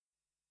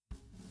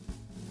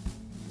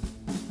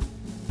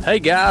Hey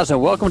guys,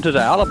 and welcome to the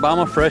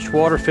Alabama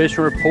Freshwater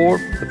Fishing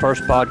Report, the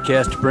first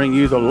podcast to bring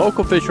you the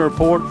local fishing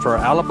report for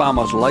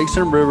Alabama's lakes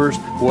and rivers,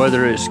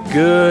 whether it's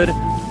good,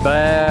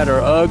 bad, or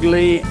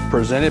ugly,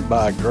 presented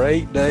by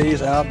Great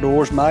Days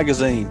Outdoors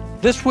Magazine.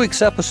 This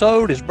week's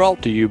episode is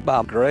brought to you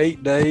by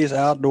Great Days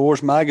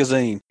Outdoors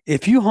Magazine.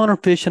 If you hunt or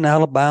fish in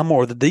Alabama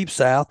or the Deep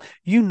South,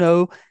 you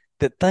know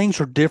that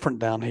things are different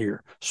down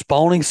here.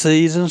 Spawning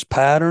seasons,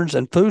 patterns,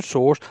 and food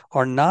source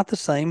are not the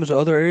same as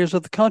other areas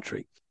of the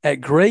country. At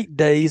Great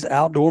Days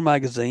Outdoor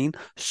Magazine,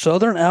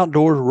 Southern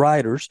Outdoors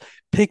writers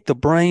pick the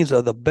brains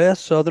of the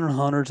best Southern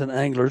hunters and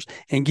anglers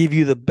and give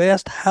you the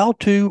best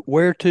how-to,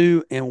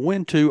 where-to, and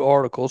when-to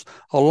articles,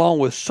 along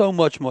with so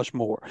much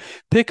more.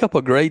 Pick up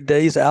a Great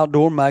Days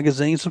Outdoor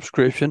Magazine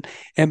subscription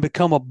and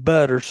become a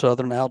better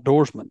Southern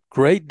outdoorsman.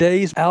 Great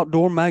Days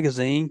Outdoor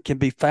Magazine can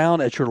be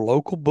found at your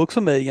local Books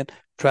A Million,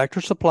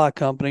 Tractor Supply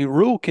Company,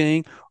 Rural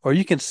King, or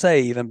you can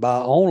save and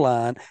buy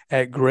online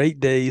at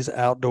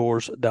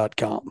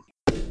greatdaysoutdoors.com.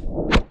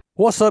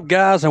 What's up,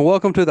 guys, and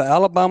welcome to the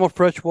Alabama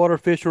Freshwater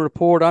Fishing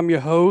Report. I'm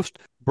your host,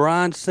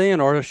 Brian Sin,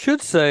 or I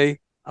should say,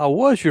 I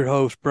was your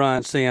host,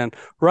 Brian Sin.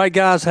 Right,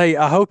 guys? Hey,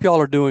 I hope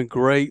y'all are doing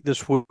great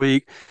this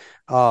week.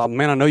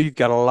 Man, I know you've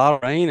got a lot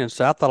of rain in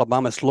South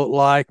Alabama. It's looked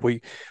like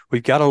we've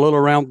got a little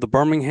around the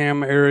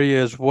Birmingham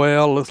area as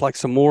well. Looks like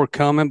some more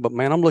coming, but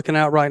man, I'm looking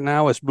out right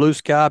now. It's blue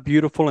sky,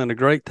 beautiful, and a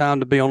great time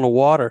to be on the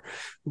water.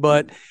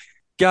 But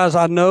guys,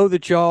 I know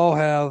that y'all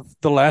have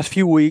the last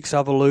few weeks,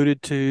 I've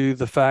alluded to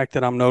the fact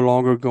that I'm no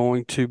longer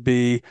going to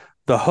be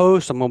the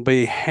host. I'm going to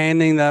be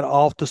handing that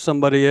off to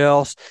somebody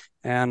else,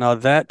 and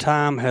that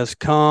time has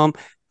come.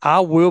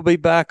 I will be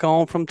back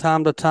on from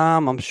time to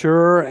time, I'm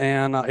sure,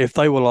 and if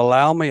they will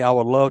allow me, I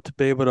would love to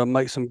be able to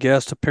make some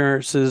guest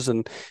appearances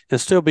and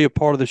still be a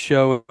part of the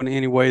show in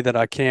any way that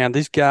I can.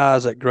 These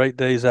guys at Great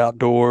Days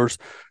Outdoors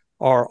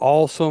are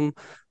awesome.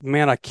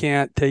 Man, I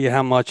can't tell you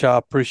how much I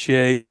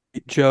appreciate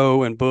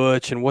Joe and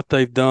Butch and what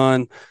they've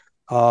done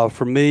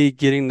for me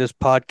getting this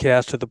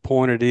podcast to the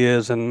point it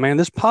is. And man,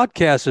 this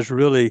podcast is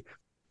really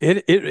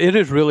it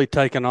has really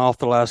taken off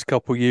the last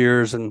couple of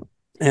years, and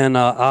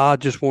I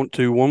just want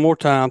to one more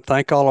time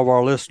thank all of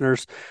our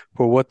listeners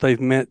for what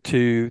they've meant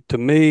to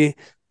me,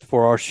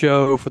 for our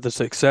show, for the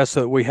success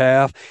that we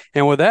have.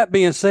 And with that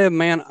being said,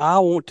 man, I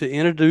want to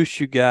introduce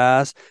you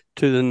guys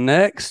to the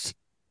next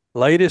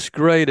latest,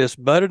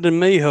 greatest, better than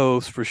me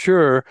host for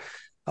sure,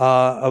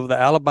 of the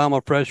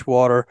Alabama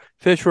Freshwater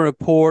Fishing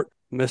Report,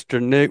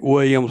 Mr. Nick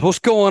Williams. What's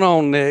going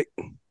on, Nick?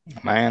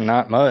 Man,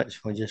 not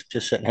much. We're just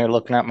sitting here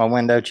looking out my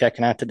window,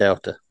 checking out the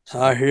Delta. So.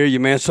 I hear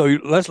you, man. So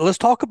let's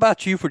talk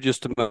about you for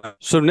just a minute.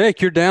 So,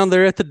 Nick, you're down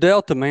there at the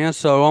Delta, man.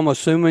 So I'm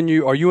assuming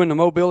are you in the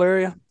Mobile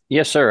area?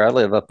 Yes, sir. I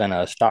live up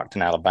in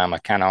Stockton, Alabama,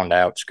 kind of on the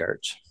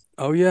outskirts.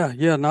 Oh yeah,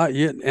 not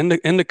yet in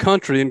the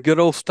country in good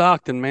old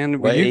Stockton, man.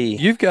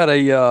 You've got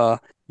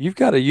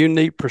a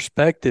unique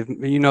perspective.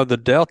 You know, the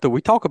Delta,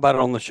 we talk about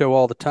it on the show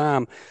all the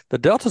time. The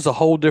Delta's a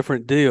whole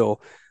different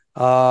deal,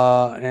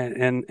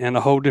 and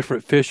a whole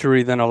different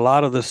fishery than a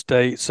lot of the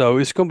states. So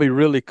it's going to be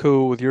really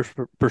cool with your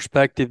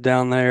perspective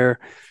down there.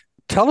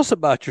 Tell us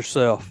about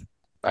yourself.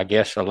 I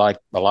guess like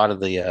a lot of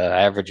the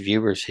average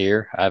viewers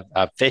here,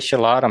 I fish a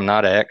lot. I'm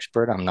not an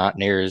expert. I'm not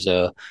near as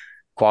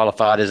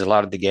qualified as a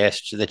lot of the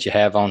guests that you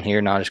have on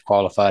here, not as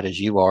qualified as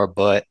you are,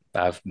 but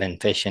I've been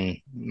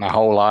fishing my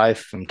whole life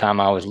from the time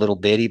I was little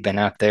bitty, been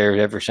out there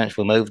ever since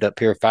we moved up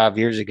here 5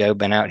 years ago,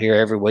 been out here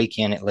every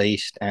weekend at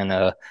least. And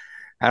I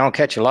don't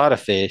catch a lot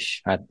of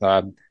fish. I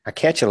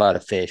catch a lot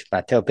of fish, but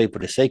I tell people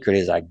the secret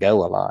is I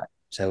go a lot.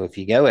 So if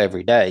you go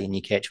every day and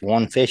you catch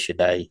one fish a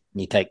day,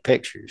 and you take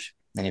pictures.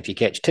 And if you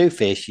catch two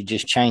fish, you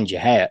just change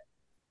your hat,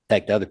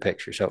 take the other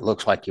picture, so it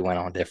looks like you went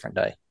on a different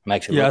day.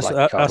 Makes it look like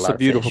you caught a lot of fish. That's a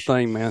beautiful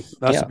thing, man.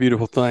 That's a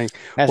beautiful thing.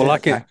 Well, I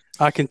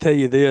can tell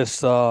you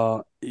this: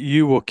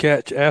 you will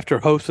catch, after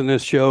hosting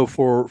this show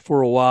for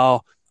a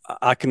while,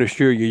 I can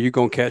assure you, you're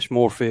gonna catch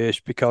more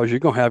fish because you're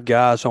gonna have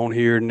guys on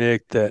here,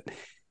 Nick, that,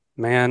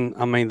 man,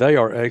 I mean, they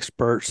are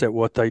experts at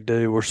what they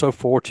do. We're so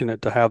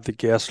fortunate to have the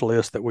guest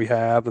list that we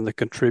have and the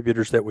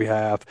contributors that we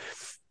have.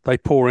 They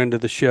pour into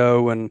the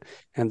show, and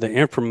the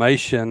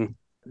information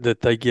that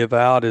they give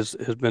out has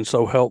been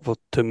so helpful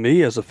to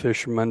me as a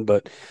fisherman.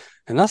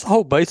 And that's the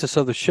whole basis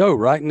of the show,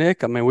 right,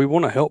 Nick? I mean, we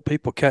want to help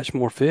people catch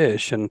more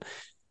fish, and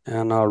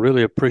I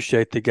really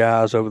appreciate the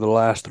guys over the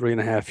last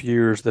 3.5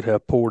 years that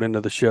have poured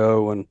into the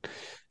show and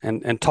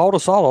taught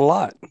us all a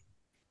lot.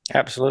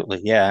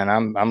 Absolutely, yeah,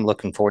 and I'm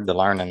looking forward to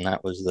learning.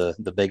 That was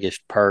the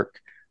biggest perk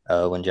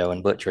when Joe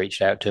and Butch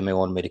reached out to me,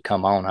 wanted me to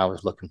come on. I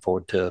was looking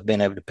forward to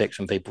being able to pick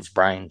some people's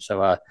brains.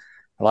 So I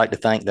like to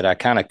think that I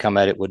kind of come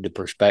at it with the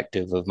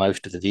perspective of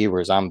most of the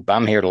viewers. I'm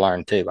here to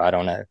learn too. I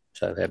don't know.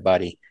 So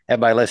everybody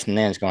listening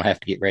in is going to have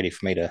to get ready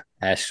for me to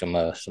ask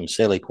some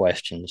silly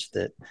questions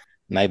that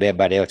maybe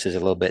everybody else is a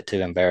little bit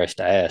too embarrassed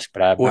to ask.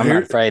 But I'm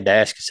not afraid to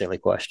ask a silly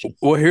question.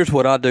 Well, here's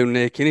what I do,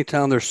 Nick.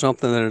 Anytime there's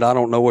something that I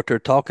don't know what they're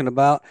talking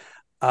about,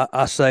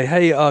 I say,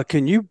 hey,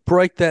 can you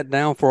break that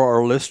down for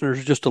our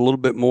listeners just a little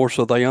bit more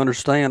so they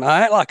understand?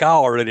 I act like I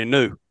already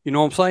knew, you know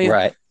what I'm saying?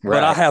 Right,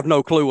 But I right. have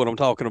no clue what I'm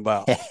talking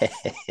about.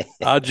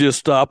 I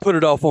just put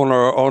it off on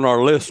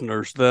our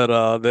listeners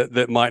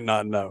that might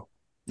not know.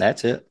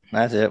 That's it.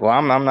 That's it. Well,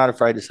 I'm not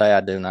afraid to say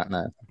I do not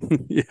know.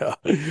 Yeah.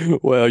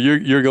 Well,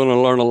 you're going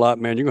to learn a lot,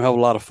 man. You're going to have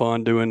a lot of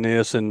fun doing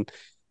this, and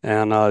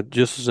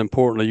just as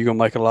importantly, you're going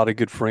to make a lot of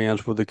good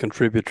friends with the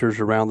contributors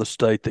around the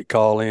state that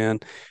call in.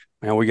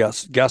 Man, we got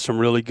some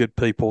really good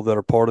people that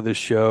are part of this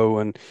show,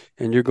 and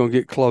you're going to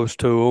get close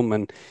to them,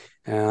 and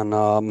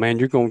man,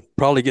 you're going to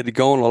probably get to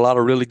go on a lot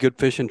of really good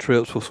fishing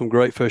trips with some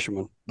great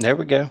fishermen. There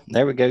we go.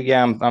 There we go.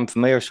 Yeah, I'm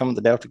familiar with some of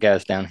the Delta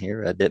guys down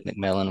here, Dick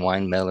McMillan,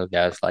 Wayne Miller,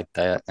 guys like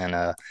that.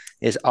 And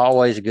it's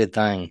always a good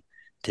thing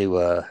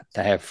to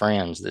have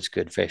friends that's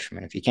good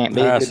fishermen. If you can't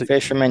be a That's good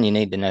fisherman, you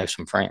need to know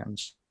some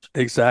friends.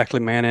 exactly,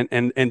 man.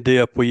 And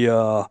Dip, we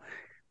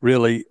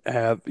really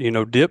have,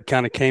 Dip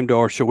kind of came to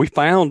our show. We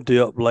found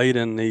Dip late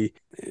in the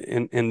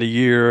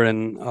year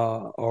and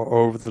or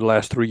over the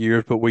last 3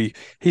 years, but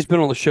he's been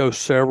on the show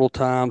several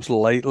times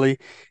lately,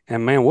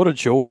 and man, what a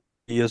joy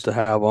he is to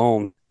have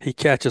on. He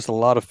catches a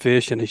lot of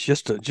fish, and he's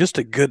just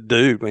a good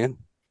dude, man.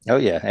 Oh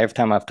yeah, every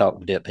time I've talked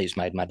to Dip, he's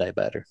made my day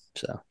better.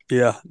 So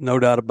Yeah, no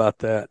doubt about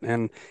that.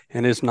 And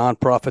his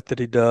nonprofit that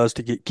he does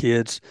to get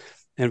kids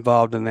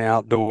involved in the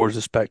outdoors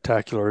is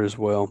spectacular as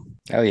well.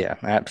 oh yeah,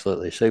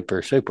 absolutely,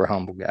 super super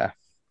humble guy.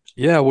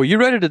 Yeah, well, you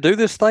ready to do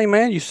this thing,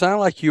 man? You sound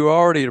like you're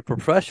already a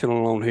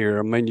professional on here.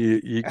 I mean,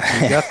 you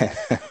got.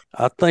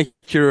 I think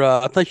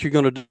you're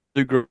going to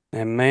do great.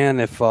 And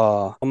man, if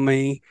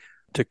me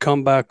to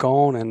come back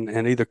on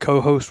and either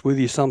co-host with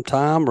you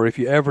sometime, or if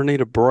you ever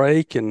need a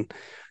break, and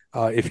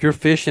if you're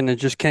fishing and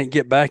just can't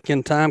get back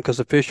in time because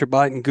the fish are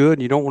biting good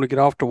and you don't want to get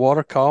off the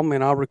water, call me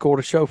and I'll record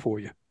a show for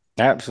you.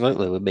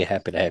 Absolutely, we'd be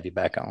happy to have you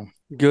back on.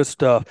 Good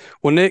stuff.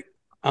 Well, Nick,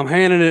 I'm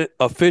handing it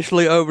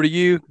officially over to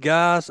you.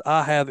 Guys,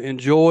 I have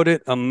enjoyed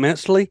it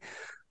immensely.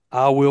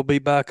 I will be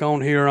back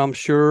on here, I'm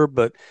sure,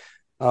 but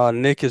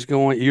Nick is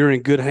you're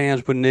in good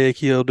hands with Nick.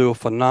 He'll do a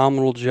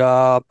phenomenal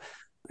job.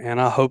 And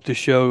I hope the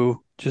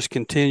show just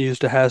continues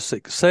to have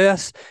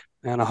success.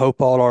 And I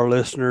hope all our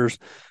listeners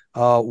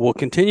will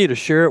continue to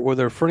share it with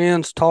their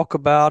friends, talk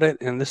about it,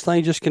 and this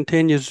thing just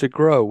continues to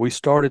grow. We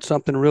started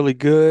something really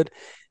good,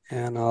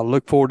 and I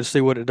look forward to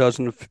see what it does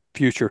in the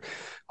future.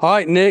 All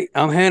right, Nick,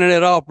 I'm handing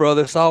it off,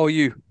 brother. It's all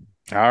you.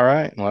 All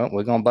right, well,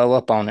 we're gonna bow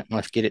up on it.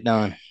 Let's get it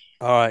done.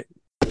 All right.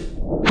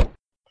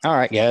 All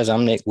right, guys,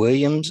 I'm Nick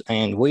Williams,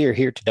 and we are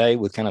here today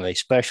with kind of a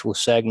special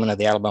segment of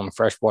the Alabama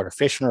Freshwater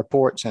Fishing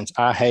Report. Since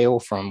I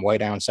hail from way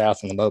down south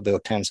in the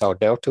Mobile-Tensas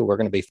Delta, we're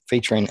going to be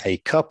featuring a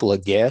couple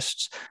of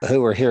guests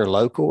who are here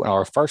local.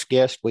 Our first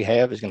guest we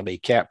have is going to be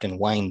Captain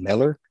Wayne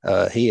Miller.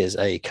 He is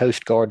a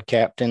Coast Guard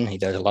captain. He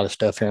does a lot of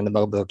stuff here in the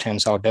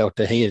Mobile-Tensas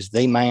Delta. He is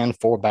the man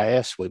for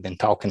bass. We've been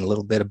talking a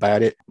little bit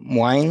about it.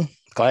 Wayne,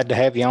 glad to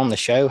have you on the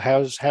show.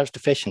 How's the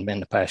fishing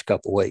been the past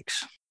couple of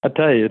weeks? I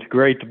tell you, it's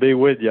great to be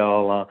with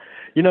y'all.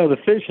 The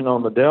fishing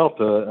on the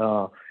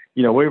Delta,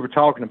 we were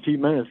talking a few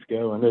minutes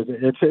ago, and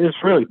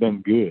it's really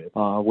been good.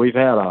 We've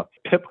had a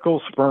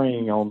typical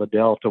spring on the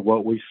Delta,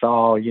 what we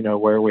saw,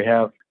 where we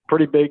have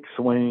pretty big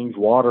swings,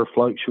 water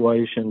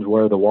fluctuations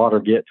where the water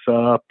gets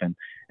up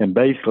and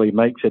basically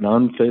makes it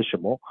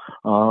unfishable.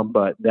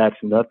 But that's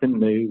nothing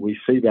new. We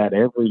see that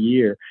every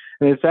year.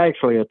 And it's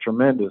actually a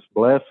tremendous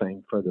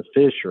blessing for the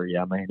fishery.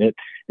 I mean,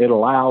 it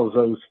allows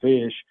those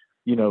fish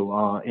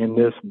in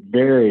this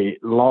very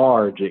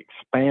large,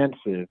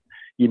 expansive,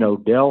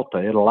 delta,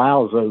 it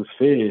allows those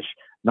fish,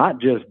 not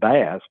just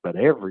bass, but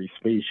every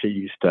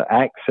species to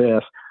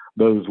access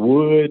those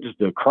woods,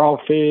 the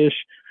crawfish.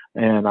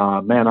 And,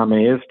 man, I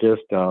mean, it's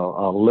just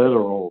a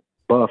literal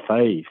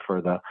buffet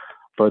for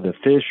the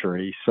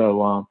fishery.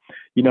 So,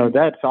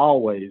 that's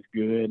always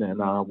good.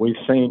 And we've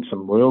seen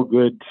some real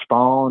good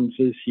spawns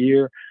this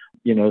year,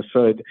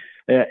 so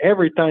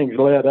everything's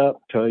led up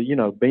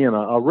to, being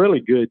a really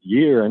good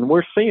year. And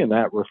we're seeing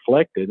that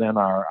reflected in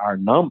our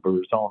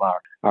numbers on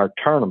our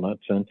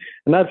tournaments. And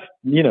that's,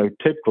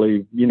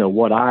 typically,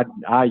 what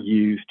I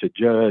use to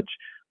judge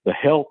the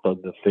health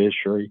of the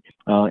fishery,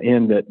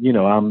 in that,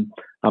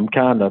 I'm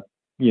kind of,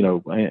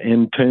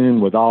 in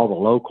tune with all the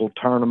local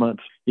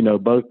tournaments,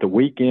 both the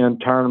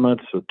weekend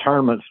tournaments, the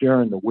tournaments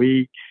during the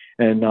week.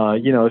 And,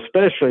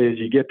 especially as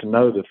you get to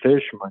know the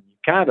fishermen, you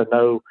kind of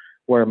know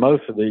where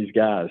most of these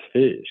guys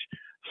fish.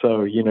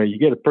 So, you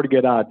get a pretty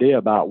good idea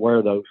about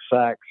where those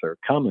sacks are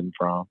coming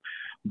from.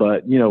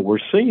 But, we're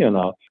seeing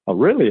a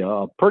really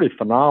pretty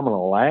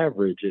phenomenal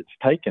average it's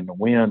taken to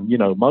win,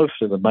 most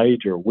of the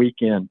major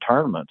weekend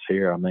tournaments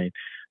here. I mean,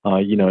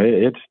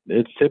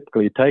 it's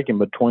typically taken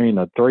between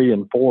a 3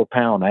 and 4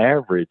 pound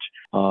average,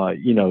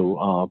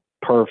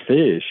 per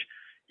fish,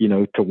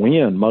 to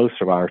win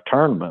most of our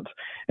tournaments.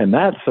 And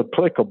that's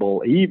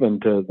applicable even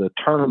to the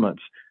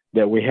tournaments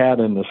that we had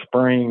in the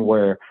spring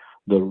where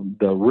the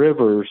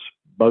rivers,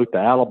 both the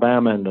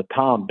Alabama and the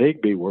Tom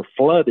Bigby, were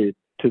flooded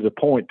to the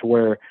point to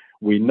where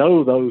we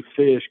know those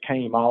fish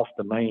came off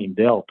the main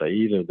delta,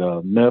 either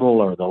the middle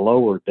or the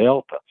lower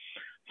delta.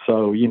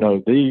 So,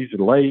 these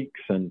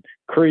lakes and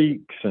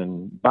creeks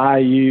and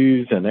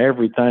bayous and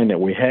everything that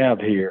we have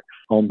here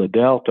on the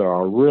Delta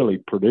are really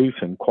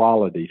producing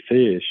quality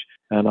fish.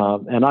 And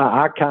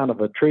I kind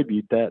of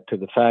attribute that to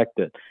the fact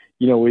that,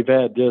 we've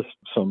had just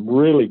some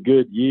really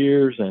good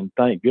years, and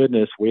thank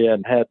goodness we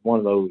hadn't had one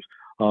of those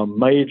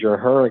major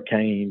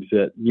hurricanes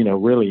that,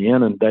 really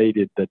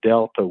inundated the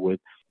Delta with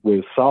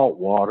salt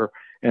water.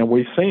 And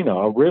we've seen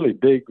a really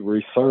big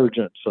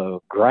resurgence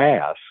of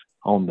grass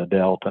on the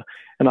Delta.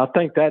 And I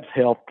think that's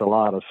helped a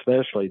lot,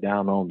 especially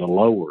down on the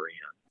lower end.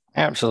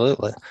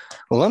 Absolutely.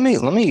 Well, let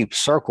me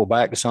circle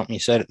back to something you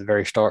said at the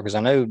very start, because I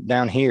know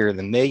down here,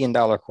 the $1 million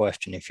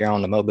question, if you're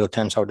on the Mobile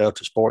Tensar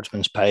Delta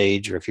Sportsman's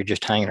page, or if you're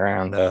just hanging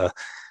around,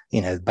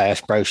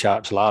 Bass Pro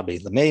Shops lobby,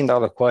 the $1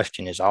 million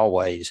question is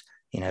always,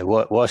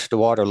 what's the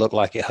water look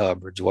like at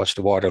Hubbard's? What's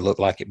the water look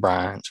like at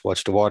Bryant's?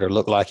 What's the water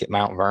look like at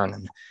Mount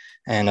Vernon?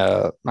 And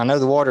I know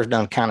the water's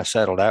done kind of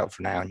settled out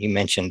for now. And you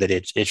mentioned that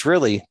it's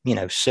really,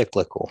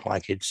 cyclical.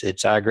 Like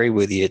it's, I agree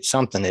with you. It's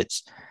something it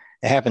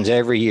happens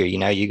every year.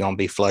 You're going to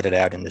be flooded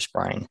out in the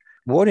spring.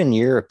 What, in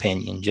your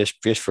opinion,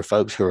 just for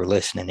folks who are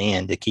listening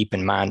in, to keep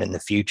in mind in the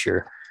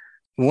future,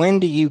 when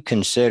do you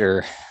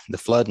consider the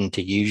flooding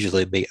to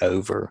usually be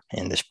over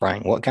in the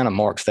spring? What kind of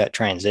marks that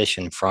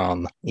transition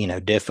from,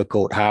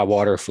 difficult high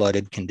water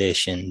flooded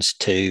conditions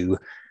to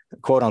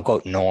quote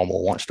unquote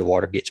normal once the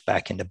water gets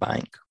back into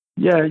bank?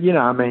 Yeah,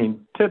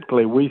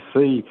 typically we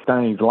see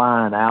things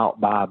line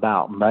out by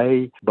about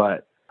May,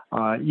 but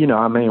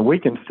we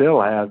can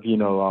still have,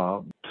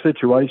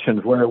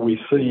 situations where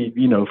we see,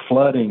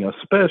 flooding,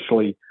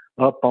 especially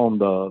up on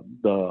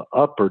the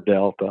upper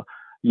Delta,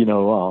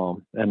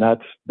 and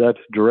that's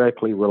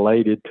directly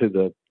related to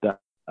the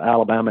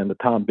Alabama and the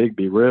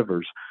Tombigbee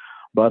rivers.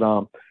 But,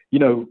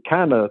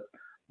 kind of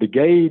the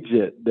gauge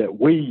that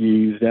we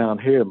use down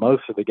here,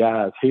 most of the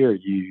guys here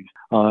use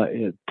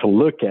to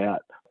look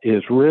at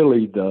is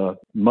really the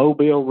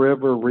Mobile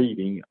River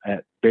reading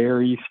at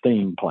Berry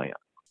Steam Plant.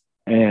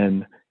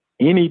 And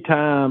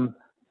anytime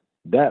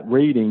that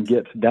reading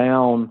gets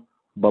down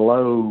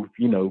below,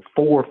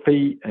 4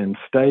 feet and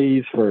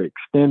stays for an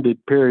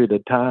extended period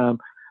of time,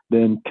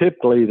 then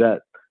typically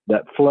that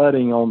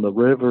flooding on the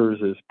rivers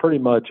is pretty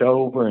much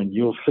over, and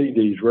you'll see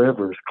these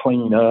rivers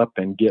clean up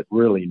and get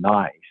really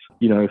nice,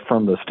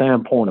 from the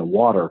standpoint of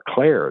water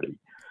clarity.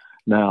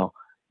 Now,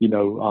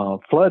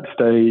 flood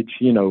stage,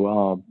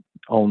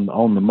 on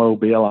the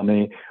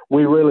Mobile,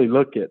 we really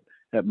look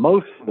at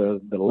most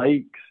of the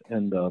lakes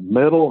in the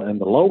middle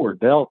and the lower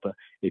Delta.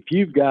 If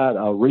you've got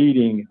a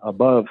reading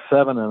above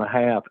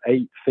 7.5,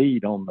 8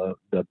 feet on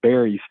the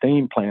Berry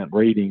Steam Plant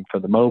reading for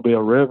the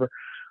Mobile River,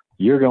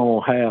 you're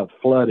going to have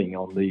flooding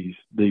on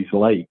these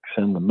lakes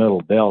in the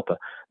middle Delta.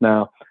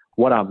 Now,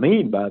 what I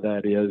mean by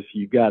that is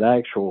you've got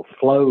actual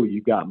flow,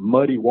 you've got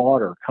muddy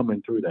water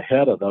coming through the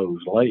head of those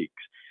lakes.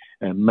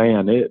 And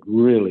man, it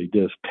really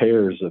just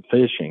tears the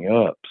fishing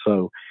up.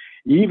 So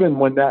even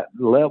when that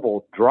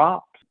level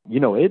drops,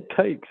 it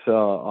takes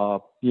a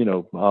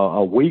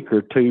week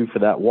or two for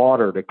that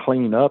water to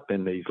clean up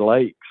in these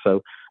lakes.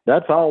 So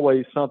that's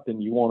always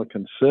something you want to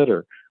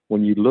consider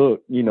when you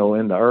look, in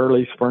the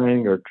early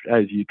spring or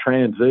as you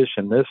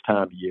transition this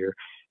time of year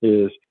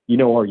is,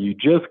 are you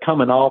just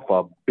coming off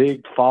a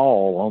big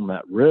fall on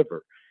that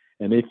river?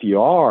 And if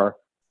you are,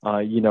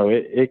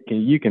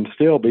 you can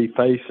still be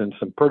facing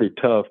some pretty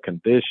tough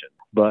conditions.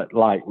 But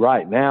like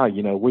right now,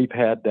 we've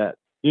had that,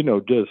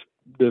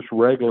 just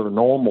regular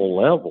normal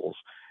levels.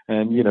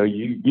 And,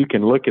 you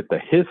can look at the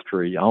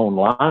history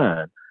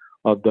online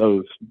of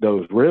those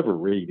river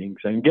readings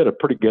and get a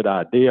pretty good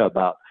idea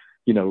about,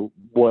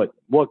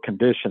 what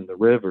condition the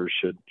rivers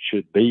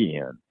should be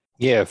in.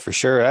 Yeah, for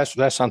sure.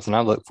 That's something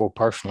I look for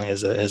personally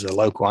as a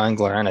local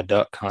angler and a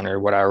duck hunter.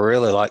 What I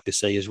really like to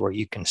see is where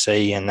you can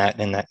see in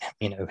that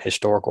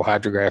historical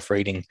hydrograph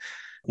reading,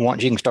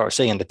 once you can start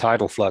seeing the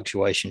tidal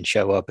fluctuation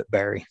show up at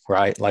Berry,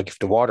 right? Like if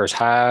the water's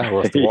high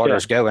or if the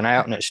water's going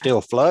out and it's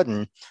still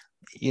flooding,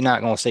 you're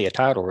not going to see a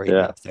tidal reading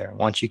up there.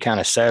 Once you kind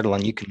of settle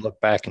and you can look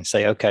back and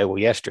say, okay,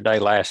 well,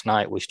 last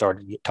night we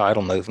started to get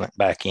tidal movement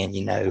back in,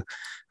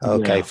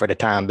 for the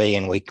time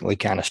being, we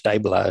kind of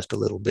stabilized a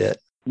little bit.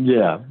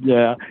 Yeah.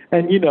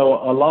 And,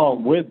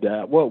 along with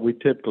that, what we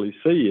typically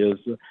see is,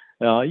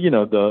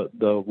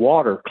 the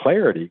water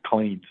clarity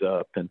cleans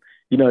up. And,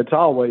 it's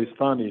always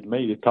funny to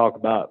me to talk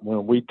about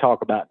when we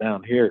talk about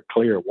down here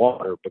clear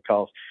water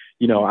because,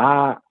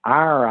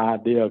 our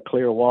idea of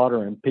clear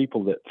water and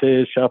people that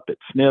fish up at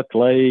Smith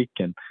Lake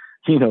and,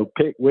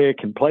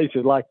 Pickwick and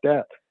places like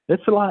that,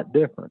 it's a lot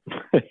different.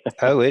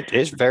 Oh, it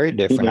is very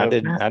different.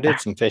 I did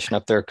some fishing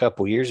up there a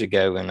couple years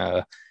ago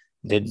and,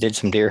 did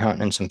some deer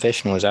hunting and some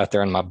fishing, was out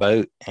there in my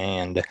boat,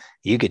 and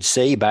you could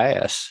see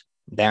bass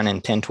down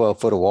in 10, 12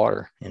 foot of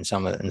water in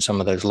some of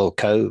those little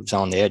coves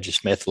on the edge of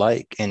Smith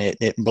Lake. And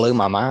it blew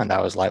my mind.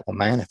 I was like, well,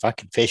 man, if I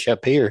could fish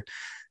up here,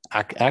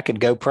 I could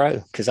go pro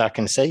because I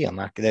can see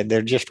them.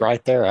 They're just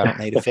right there. I don't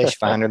need a fish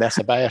finder. That's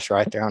a bass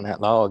right there on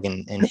that log.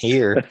 And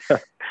here,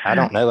 I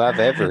don't know I've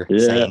ever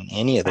seen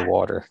any of the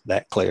water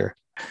that clear.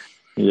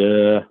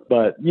 Yeah,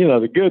 but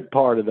the good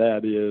part of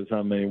that is,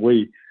 I mean,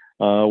 we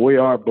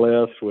are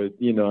blessed with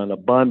an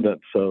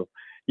abundance of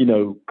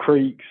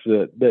creeks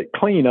that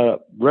clean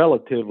up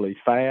relatively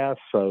fast.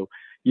 So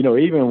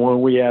even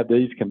when we have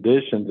these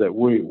conditions that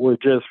we're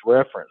just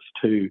referenced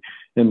to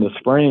in the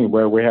spring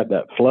where we have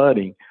that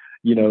flooding,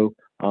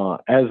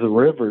 as the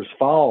rivers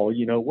fall,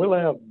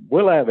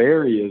 we'll have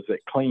areas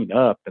that clean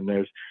up, and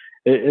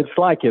it's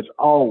like it's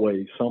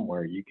always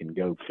somewhere you can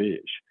go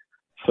fish.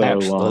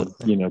 So,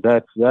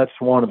 that's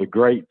one of the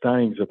great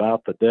things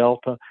about the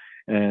Delta.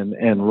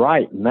 And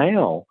right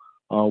now,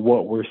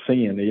 what we're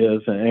seeing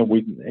is, and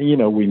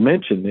we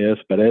mentioned this,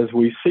 but as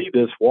we see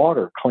this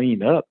water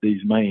clean up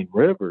these main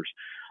rivers,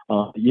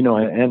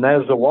 and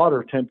as the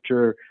water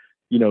temperature,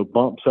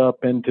 bumps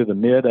up into the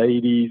mid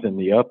 80s and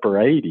the upper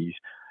 80s,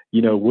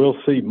 we'll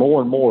see more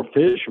and more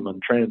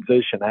fishermen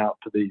transition out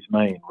to these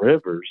main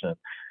rivers. And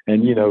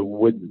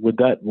with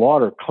that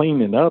water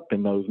cleaning up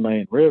in those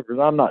main rivers,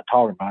 I'm not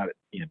talking about it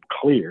being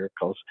clear,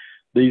 because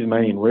these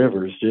main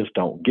rivers just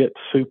don't get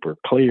super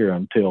clear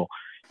until,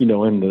 in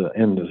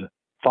the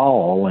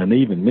fall. And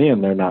even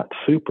then they're not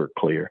super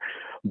clear,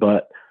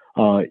 but,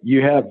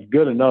 you have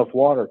good enough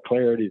water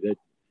clarity that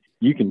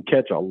you can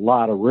catch a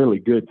lot of really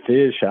good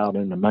fish out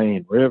in the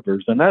main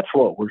rivers. And that's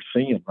what we're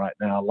seeing right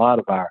now. A lot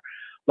of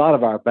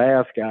our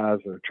bass guys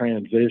are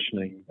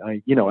transitioning,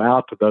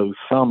 out to those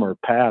summer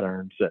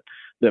patterns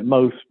that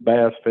most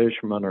bass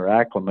fishermen are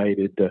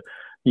acclimated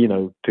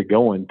to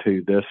go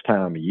into this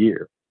time of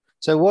year.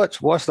 So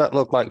what's that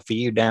look like for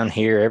you down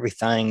here?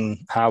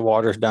 Everything, high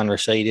water's done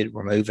receded.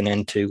 We're moving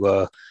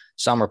into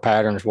summer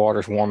patterns.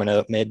 Water's warming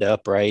up mid to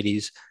upper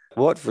 80s.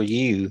 What for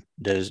you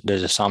does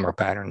a summer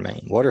pattern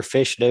mean? What are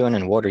fish doing,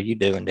 and what are you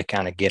doing to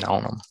kind of get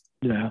on them?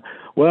 Yeah.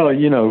 Well,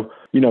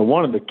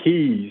 one of the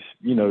keys,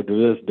 to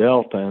this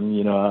Delta,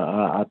 and,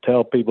 I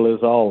tell people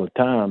this all the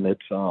time,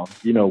 it's,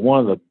 one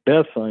of the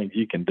best things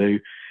you can do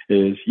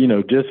is,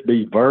 just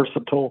be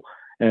versatile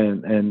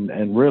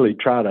and really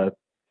try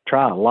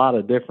a lot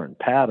of different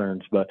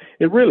patterns. But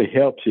it really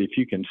helps you if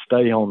you can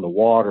stay on the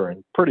water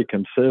and pretty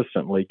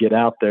consistently get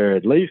out there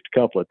at least a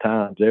couple of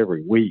times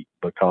every week,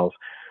 because,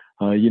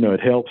 it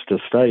helps to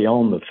stay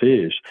on the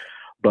fish.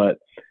 But,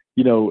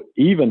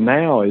 even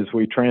now as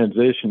we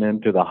transition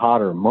into the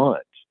hotter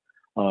months,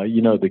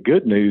 the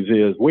good news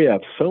is we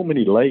have so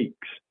many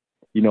lakes,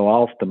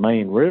 off the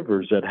main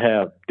rivers that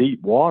have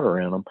deep water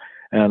in them.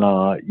 And,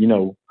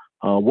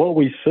 what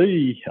we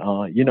see,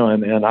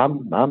 and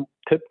I'm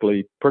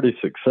typically pretty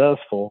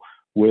successful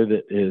with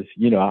it is,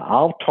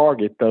 I'll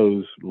target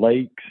those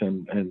lakes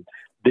and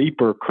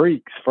deeper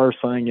creeks first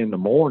thing in the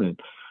morning,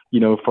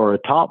 for a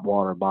top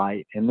water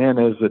bite. And then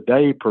as the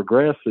day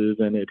progresses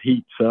and it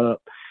heats up,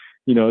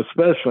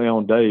 especially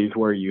on days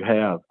where you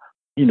have,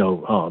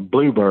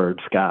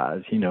 bluebird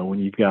skies, when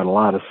you've got a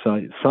lot of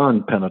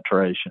sun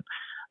penetration,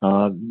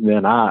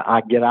 then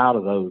I get out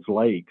of those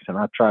lakes and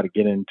I try to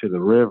get into the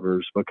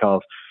rivers,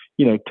 because,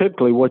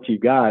 typically what you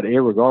got,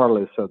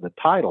 irregardless of the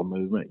tidal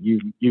movement,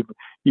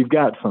 you've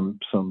got some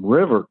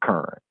river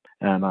current,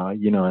 and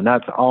and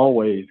that's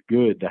always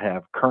good to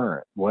have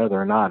current, whether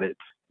or not it's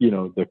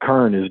the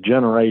current is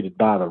generated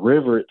by the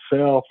river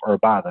itself or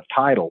by the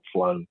tidal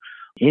flow.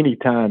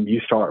 Anytime you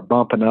start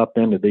bumping up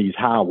into these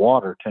high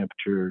water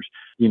temperatures,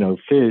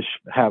 fish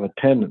have a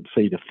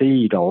tendency to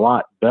feed a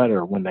lot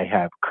better when they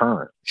have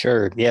current.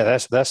 Sure. Yeah,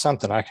 that's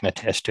something I can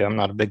attest to. I'm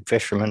not a big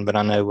fisherman, but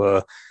I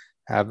know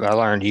I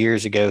learned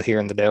years ago here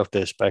in the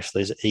Delta,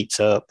 especially as it heats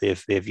up,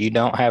 if you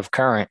don't have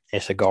current,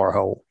 it's a gar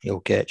hole.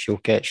 You'll catch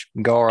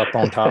gar up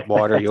on top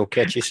water. You'll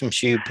catch you some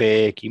shoe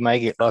pick. You may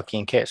get lucky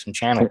and catch some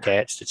channel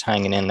cats that's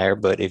hanging in there.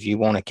 But if you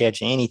want to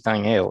catch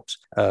anything else,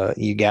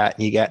 you got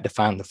to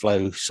find the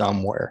flow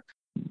somewhere.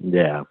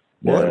 Yeah.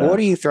 What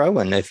are you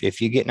throwing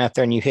if you're getting out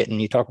there and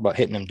you talk about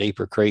hitting them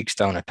deeper creeks,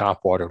 throwing a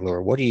top water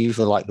lure? What do you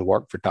usually like to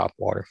work for top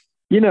water?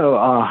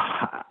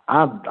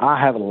 I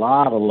have a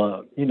lot of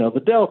luck.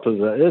 The Delta,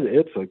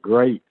 it's a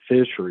great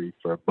fishery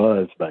for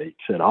buzz baits.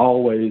 It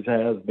always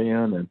has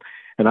been,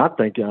 and I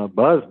think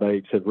buzz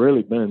baits have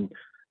really been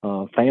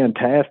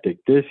fantastic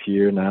this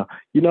year. Now,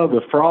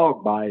 the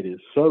frog bite is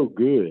so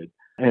good,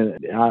 and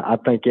I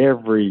think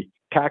every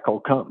tackle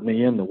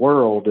company in the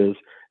world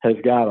has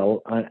got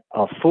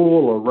a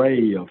full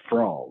array of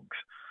frogs.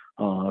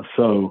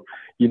 So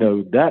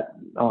that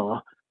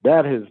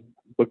has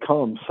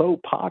become so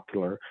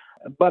popular.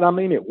 But I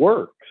mean, it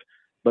works.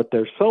 But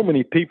there's so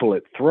many people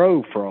that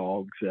throw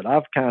frogs that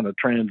I've kind of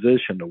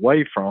transitioned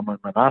away from them,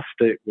 and I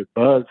stick with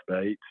buzz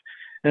baits.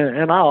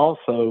 And I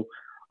also,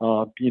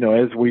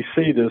 as we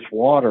see this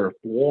water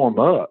warm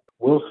up,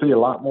 we'll see a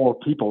lot more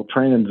people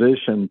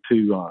transition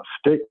to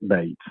stick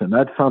baits, and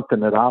that's something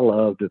that I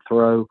love to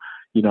throw.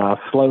 I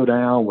slow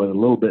down with a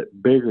little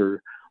bit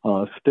bigger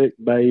stick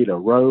bait, a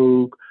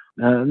rogue,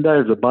 and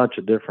there's a bunch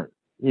of different,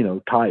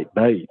 type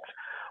baits.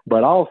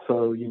 But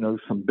also,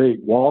 some big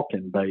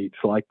walking baits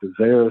like the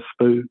Zara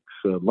Spooks,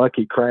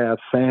 Lucky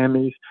Craft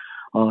Sammys,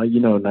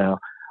 now,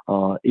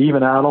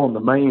 even out on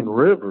the main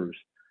rivers,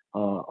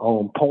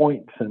 on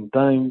points and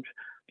things,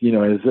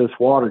 as this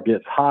water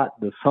gets hot,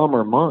 the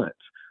summer months,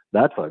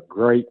 that's a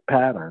great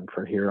pattern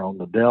for here on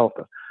the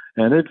Delta.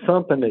 And it's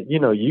something that, you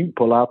can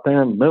pull out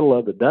there in the middle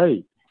of the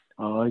day,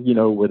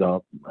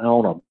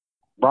 on a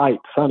bright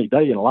sunny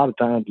day. And a lot of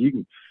times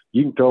you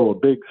can throw a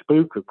big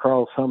spook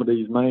across some of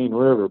these main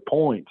river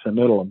points, and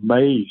it'll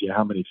amaze you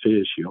how many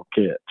fish you'll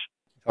catch.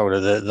 Or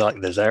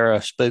the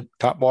Zara spook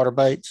topwater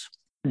baits?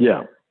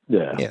 Yeah.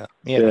 Yeah.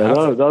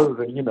 Those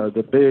are,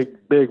 the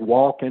big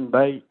walking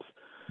baits.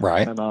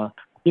 Right. And, a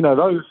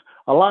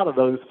lot of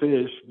those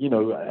fish,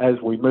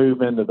 as we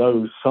move into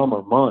those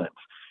summer months,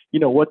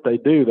 what they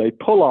do, they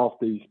pull off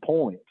these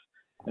points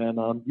and,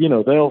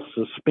 they'll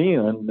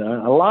suspend.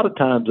 A lot of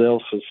times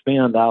they'll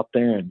suspend out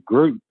there in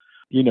groups,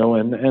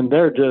 and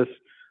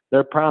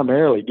they're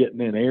primarily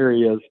getting in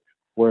areas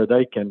where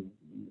they can,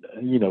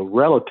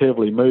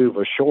 relatively move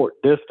a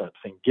short distance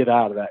and get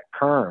out of that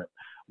current.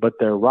 But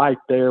they're right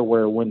there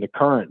where when the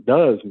current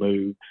does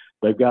move,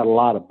 they've got a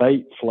lot of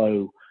bait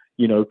flow,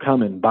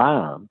 coming by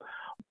them.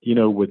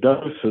 With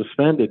those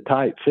suspended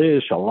type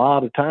fish, a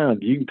lot of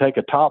times you can take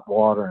a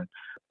topwater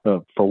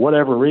and for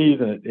whatever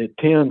reason, it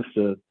tends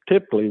to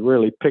typically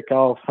really pick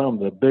off some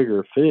of the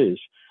bigger fish.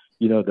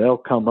 They'll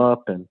come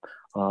up and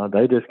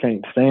they just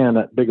can't stand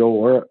that big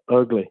old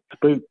ugly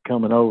spook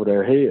coming over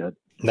their head.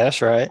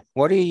 That's right.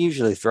 What do you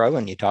usually throw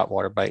in your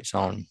topwater baits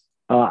on?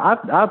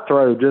 I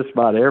throw just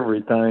about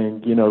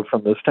everything,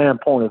 from the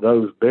standpoint of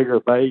those bigger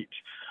baits,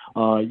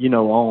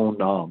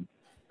 on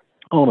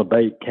a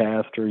bait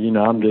caster.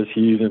 I'm just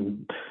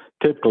using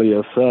typically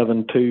a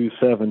 7.2,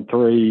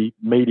 7.3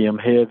 medium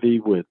heavy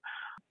with,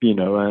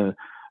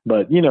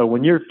 but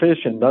when you're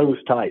fishing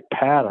those type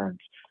patterns,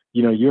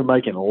 you're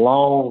making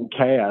long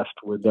cast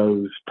with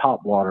those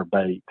topwater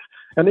baits,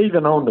 and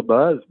even on the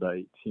buzz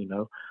baits,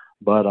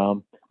 but, I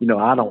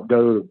don't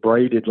go to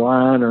braided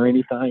line or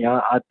anything.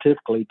 I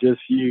typically just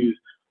use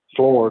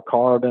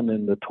fluorocarbon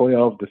in the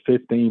 12 to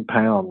 15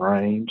 pound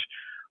range.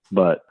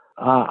 But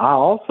I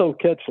also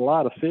catch a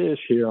lot of fish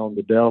here on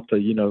the Delta,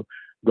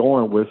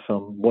 going with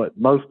some, what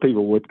most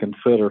people would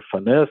consider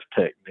finesse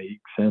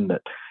techniques, and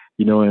that,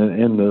 in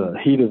the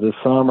heat of the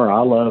summer, I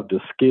love to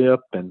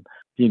skip and,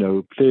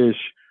 fish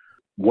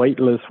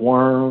weightless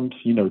worms,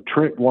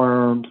 trick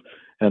worms,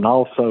 and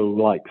also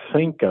like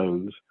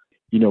Cincos,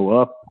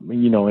 up,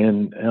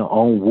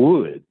 on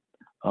wood,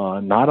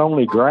 not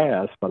only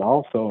grass, but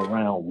also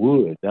around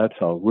wood. That's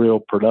a real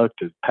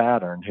productive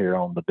pattern here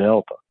on the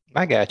Delta.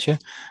 I got you.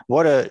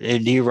 What do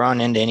you run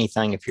into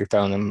anything if you're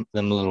throwing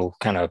them little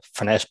kind of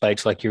finesse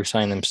baits, like you were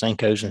saying, them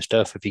Cincos and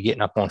stuff? If you're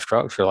getting up on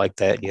structure like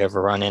that, do you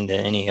ever run into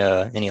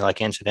any like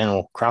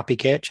incidental crappie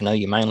catch? I know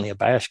you're mainly a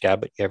bass guy,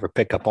 but you ever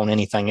pick up on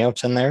anything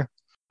else in there?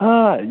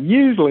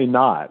 Usually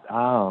not.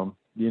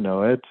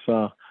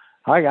 It's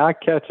I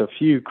catch a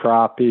few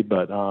crappie,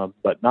 but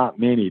not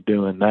many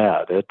doing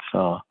that. That's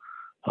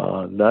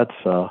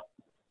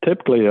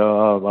typically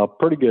a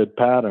pretty good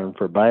pattern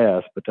for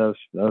bass, but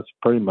that's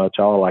pretty much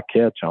all I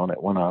catch on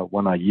it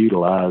when I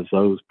utilize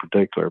those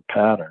particular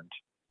patterns.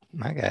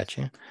 I got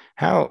you.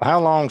 How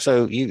long?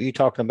 So you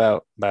talking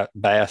about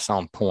bass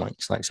on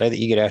points? Like, say that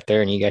you get out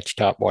there and you got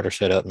your topwater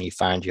set up and you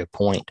find your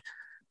point.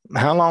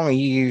 How long are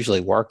you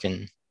usually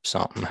working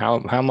something?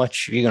 How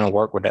much are you going to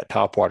work with that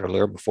topwater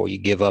lure before you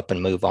give up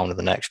and move on to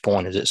the next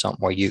point? Is it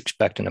something where you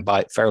expecting to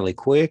bite fairly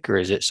quick, or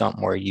is it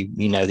something where you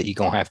know that you're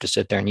going to have to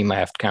sit there and you may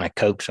have to kind of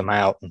coax them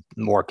out and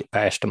work it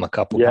past them a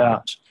couple of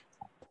times?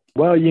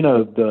 Well,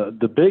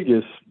 the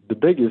biggest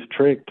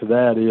trick to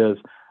that is,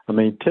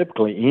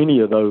 typically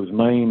any of those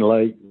main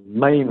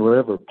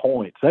river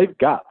points, they've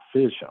got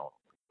fish on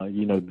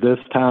them. This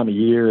time of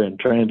year and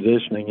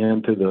transitioning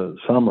into the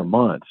summer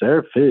months, there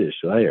are fish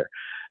there.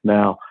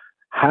 Now,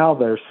 how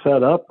they're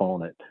set up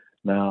on it.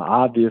 Now,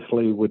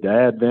 obviously, with the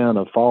advent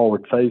of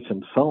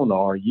forward-facing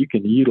sonar, you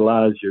can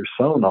utilize your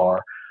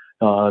sonar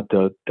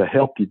to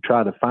help you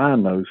try to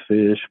find those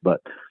fish. But,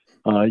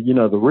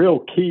 the real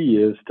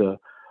key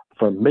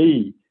for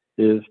me,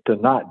 is to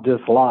not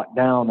just lock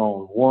down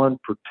on one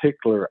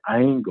particular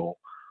angle.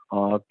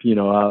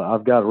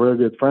 I've got a real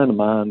good friend of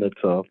mine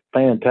that's a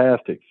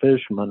fantastic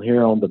fisherman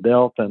here on the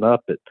Delta and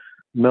up at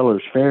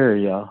Miller's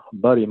Ferry, a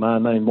buddy of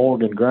mine named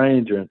Morgan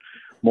Granger. And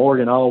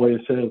Morgan always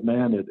says,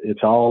 man,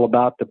 it's all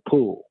about the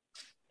pull.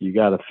 You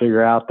got to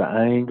figure out the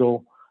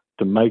angle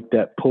to make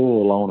that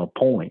pull on a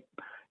point,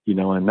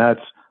 and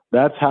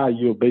that's how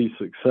you'll be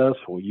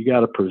successful. You got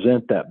to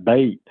present that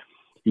bait,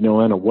 in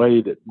a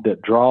way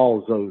that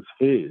draws those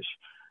fish.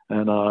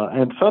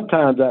 And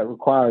sometimes that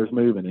requires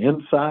moving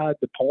inside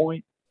the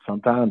point,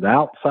 sometimes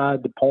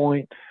outside the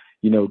point,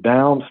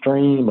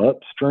 downstream,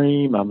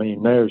 upstream.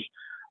 There's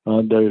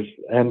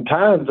and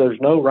times there's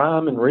no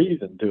rhyme and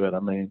reason to it.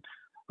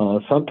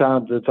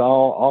 Sometimes it's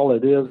all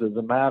it is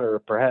a matter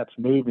of perhaps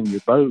moving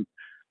your boat,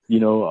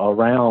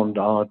 around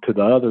to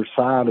the other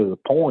side of the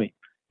point,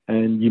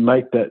 and you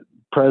make that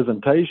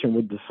presentation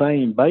with the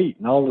same bait,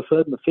 and all of a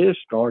sudden the fish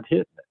start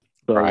hitting it.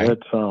 So right.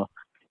 It's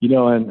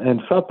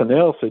and something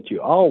else that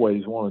you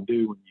always want to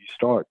do when you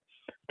start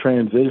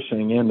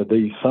transitioning into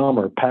these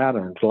summer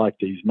patterns like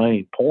these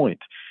main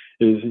points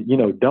is,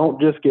 don't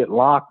just get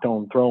locked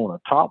on throwing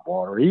a top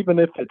water, even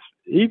if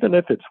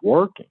it's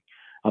working.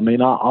 I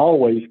mean, I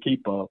always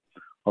keep a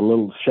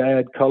little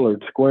shad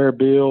colored square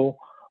bill,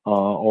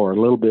 or a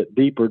little bit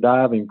deeper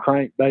diving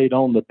crankbait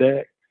on the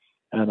deck.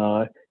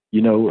 And,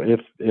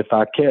 if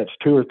I catch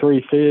 2 or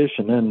 3 fish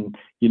and then,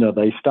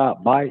 they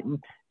stop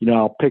biting,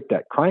 I'll pick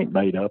that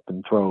crankbait up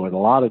and throw it. A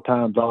lot of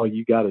times all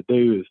you got to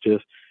do is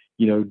just,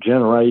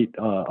 generate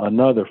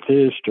another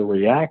fish to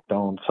react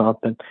on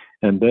something,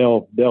 and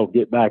they'll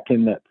get back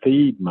in that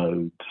feed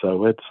mode.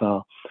 So it's,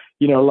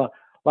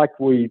 like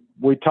we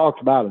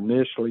talked about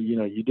initially,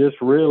 you just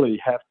really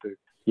have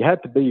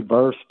to be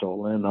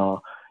versatile, and,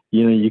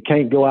 you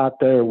can't go out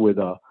there with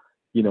a,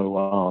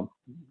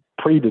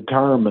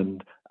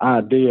 predetermined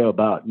idea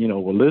about,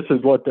 well, this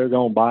is what they're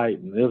going to bite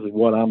and this is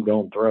what I'm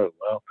going to throw.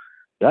 Well,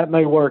 that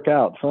may work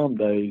out some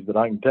days, but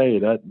I can tell you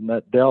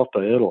that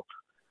Delta,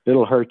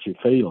 it'll hurt your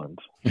feelings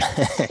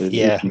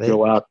if you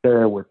go out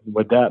there with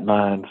that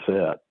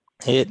mindset.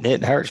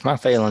 It hurts my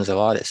feelings a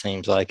lot, it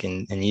seems like,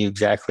 and you're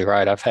exactly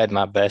right. I've had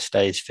my best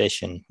days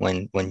fishing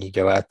when you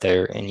go out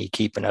there and you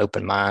keep an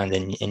open mind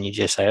and you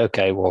just say,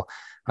 okay, well,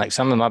 like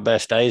some of my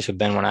best days have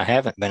been when I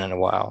haven't been in a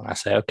while. And I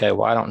say, okay,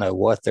 well, I don't know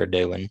what they're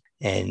doing.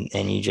 And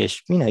you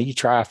just, you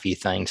try a few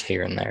things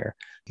here and there.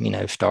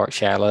 Start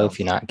shallow if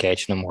you're not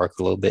catching them, work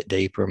a little bit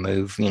deeper,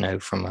 move,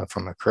 from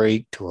a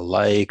creek to a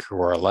lake,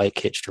 or a lake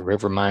hits the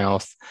river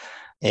mouth.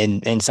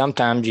 And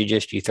sometimes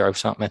you throw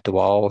something at the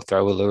wall,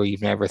 throw a lure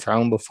you've never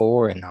thrown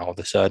before, and all of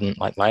a sudden,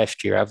 like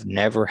last year, I've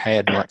never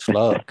had much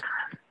luck.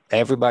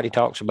 Everybody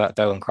talks about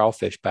throwing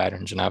crawfish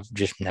patterns, and I've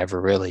just never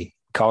really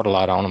caught a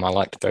lot on them. I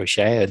like to throw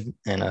shad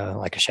and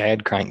like a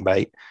shad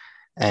crankbait.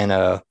 And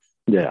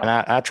and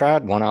I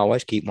tried one. I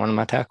always keep one in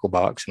my tackle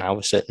box, and I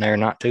was sitting there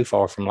not too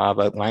far from Live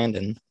Oak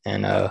Landing,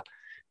 and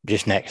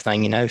just next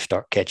thing you know,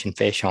 start catching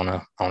fish on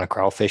a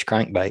crawfish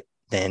crankbait.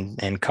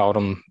 And caught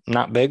them,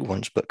 not big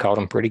ones, but caught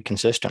them pretty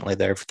consistently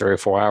there for 3 or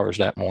 4 hours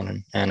that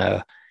morning. And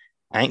I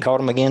ain't caught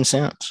them again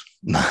since.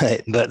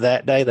 But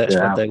that day, that's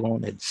what they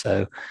wanted.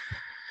 So,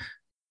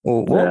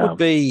 well, what would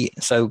be,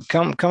 so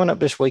coming up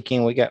this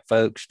weekend, we got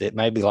folks that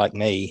maybe like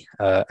me,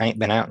 ain't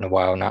been out in a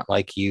while, not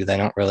like you. They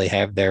don't really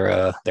have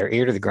their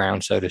ear to the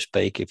ground, so to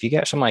speak. If you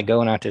got somebody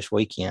going out this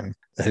weekend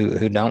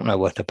who don't know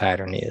what the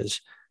pattern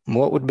is,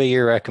 what would be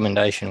your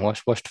recommendation?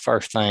 What's the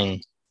first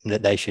thing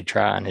that they should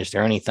try? And is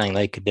there anything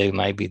they could do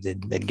maybe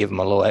that'd give them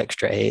a little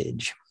extra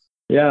edge?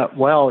 Yeah,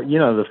 well,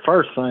 the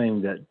first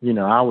thing that,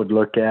 I would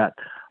look at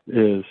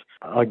is,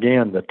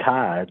 again, the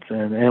tides.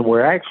 And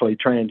we're actually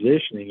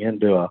transitioning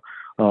into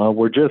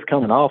we're just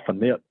coming off a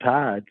nip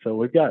tide. So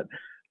we've got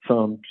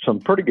some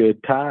pretty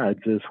good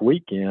tides this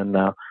weekend.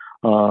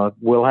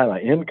 We'll have an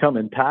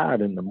incoming tide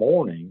in the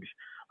mornings,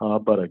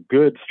 but a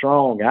good,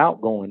 strong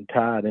outgoing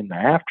tide in the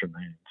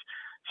afternoons.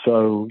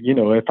 So,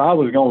 if I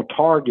was going to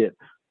target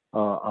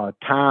a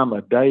time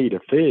of day to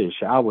fish,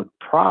 I would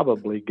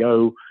probably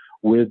go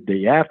with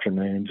the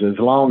afternoons, as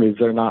long as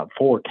they're not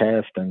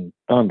forecasting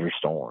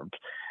thunderstorms.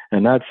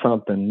 And that's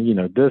something,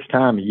 this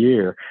time of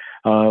year,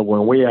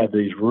 when we have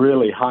these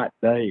really hot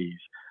days,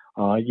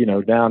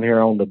 down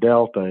here on the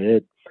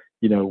Delta,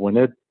 when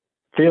it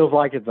feels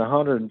like it's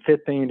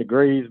 115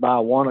 degrees by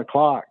 1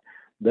 o'clock,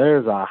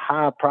 there's a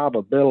high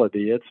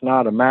probability it's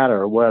not a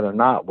matter of whether or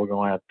not we're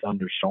going to have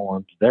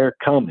thunderstorms. They're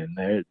coming.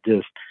 They're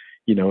just,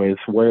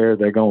 it's where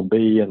they're going to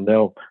be, and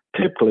they'll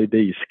typically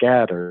be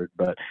scattered.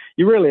 But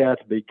you really have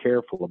to be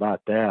careful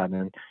about that.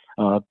 And,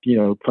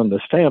 from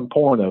the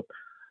standpoint of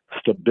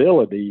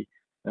stability,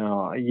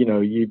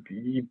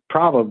 you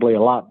probably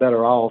a lot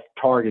better off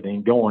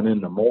targeting going in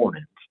the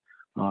mornings,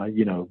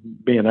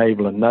 being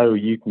able to know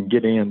you can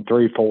get in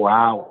 3-4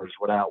 hours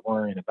without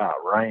worrying about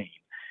rain.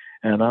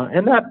 And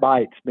that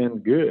bite's been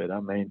good.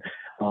 I mean,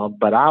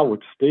 but I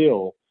would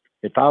still,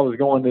 if I was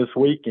going this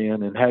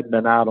weekend and hadn't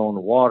been out on the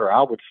water,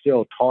 I would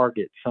still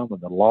target some of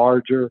the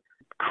larger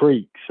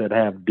creeks that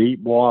have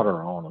deep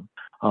water on them,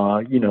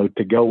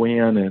 to go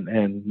in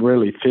and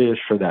really fish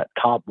for that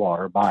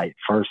topwater bite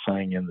first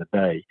thing in the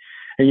day.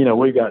 And,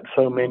 we've got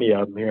so many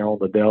of them here on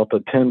the Delta,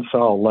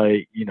 Tensall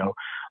Lake,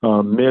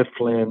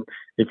 Mifflin.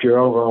 If you're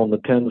over on the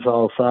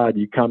Tensall side,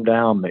 you come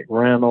down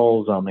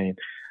McReynolds,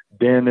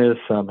 Dennis.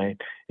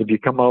 If you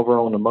come over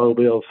on the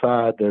Mobile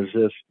side, there's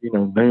just,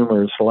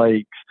 numerous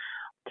lakes.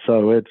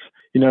 So it's,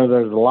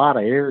 there's a lot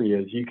of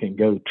areas you can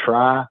go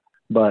try,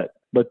 but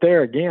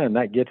there again,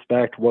 that gets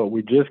back to what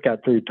we just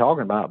got through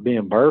talking about,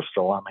 being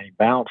versatile.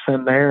 Bounce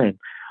in there and,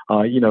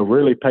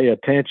 really pay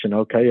attention.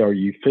 Okay, are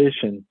you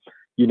fishing,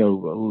 a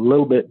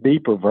little bit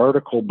deeper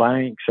vertical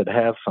banks that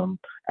have some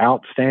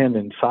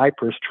outstanding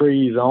cypress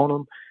trees on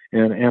them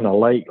and a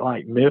lake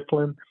like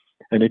Mifflin?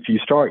 And if you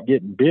start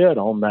getting bit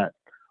on that,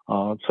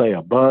 say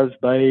a buzz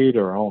bait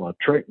or on a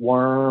trick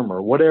worm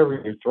or whatever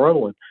you're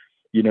throwing,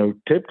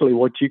 typically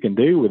what you can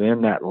do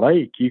within that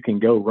lake, you can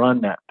go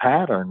run that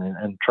pattern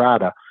and try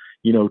to,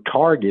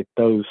 target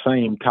those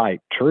same type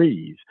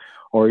trees.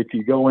 Or if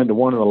you go into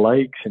one of the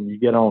lakes and you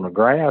get on a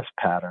grass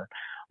pattern,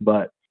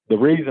 but the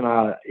reason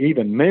I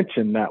even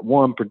mentioned that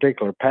one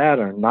particular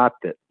pattern, not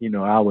that,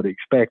 I would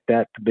expect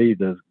that to be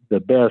the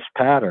best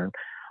pattern,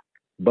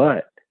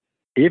 but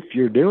if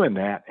you're doing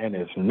that and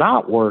it's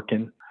not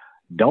working,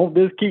 don't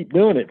just keep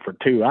doing it for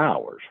 2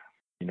 hours.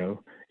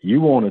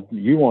 You want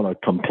to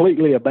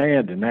completely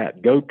abandon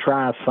that. Go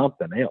try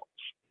something else.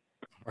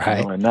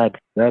 Right. And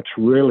that's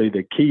really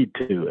the key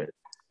to it.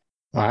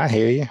 Well, I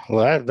hear you.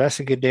 Well, that's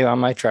a good deal. I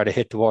may try to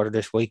hit the water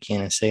this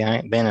weekend and see. I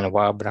ain't been in a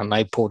while, but I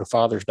may pull the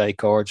Father's Day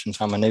card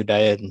since I'm a new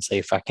dad and see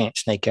if I can't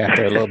sneak out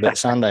there a little bit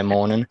Sunday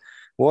morning.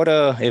 What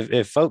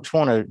if folks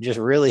want to just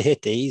really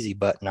hit the easy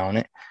button on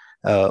it,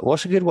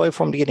 what's a good way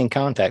for them to get in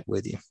contact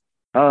with you?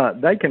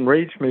 They can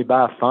reach me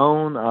by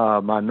phone.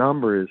 My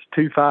number is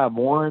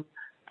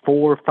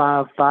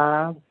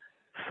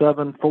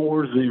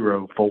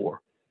 251-455-7404.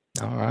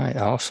 All right.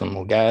 Awesome.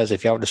 Well, guys,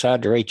 if y'all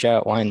decide to reach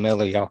out, Wayne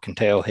Miller, y'all can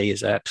tell he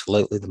is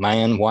absolutely the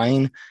man.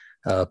 Wayne,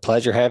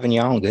 pleasure having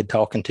you on. Good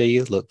talking to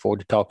you. Look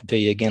forward to talking to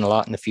you again a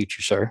lot in the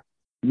future, sir.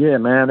 Yeah,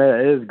 man,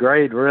 it was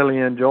great. Really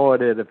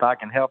enjoyed it. If I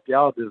can help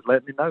y'all, just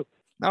let me know.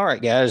 All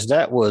right, guys,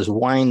 that was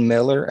Wayne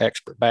Miller,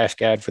 expert bass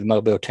guide for the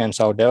Mobile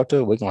Tensas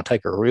Delta. We're going to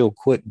take a real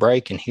quick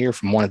break and hear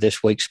from one of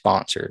this week's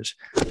sponsors.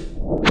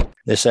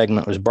 This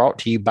segment was brought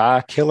to you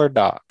by Killer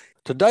Dock.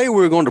 Today,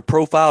 we're going to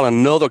profile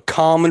another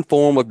common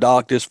form of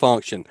dock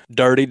dysfunction,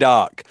 dirty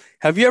dock.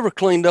 Have you ever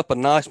cleaned up a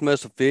nice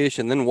mess of fish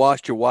and then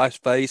watched your wife's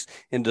face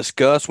in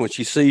disgust when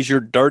she sees your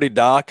dirty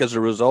dock as a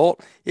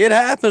result? It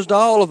happens to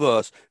all of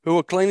us who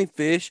are cleaning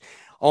fish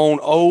on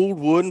old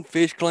wooden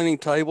fish cleaning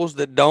tables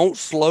that don't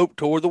slope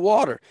toward the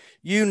water.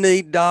 You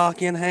need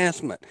dock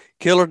enhancement.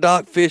 Killer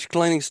Dock fish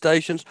cleaning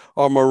stations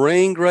are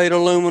marine-grade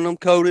aluminum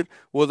coated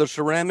with a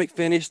ceramic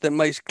finish that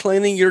makes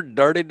cleaning your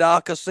dirty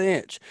dock a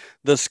cinch.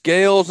 The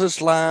scales and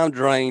slime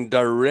drain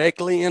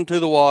directly into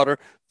the water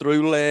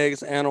through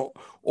legs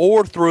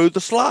or through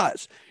the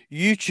slides.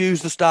 You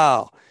choose the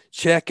style.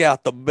 Check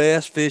out the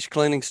best fish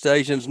cleaning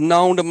stations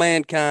known to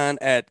mankind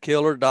at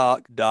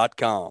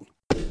killerdock.com.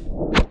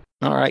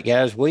 All right,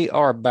 guys, we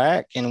are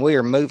back and we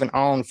are moving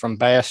on from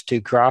bass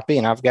to crappie.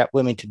 And I've got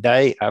with me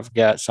today, I've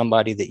got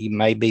somebody that you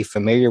may be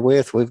familiar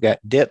with. We've got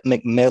Dip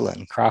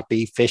McMillan,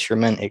 crappie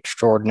fisherman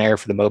extraordinaire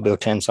for the Mobile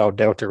Tensas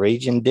Delta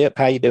region. Dip,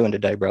 how you doing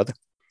today, brother?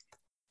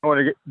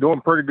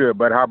 Doing pretty good,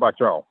 but how about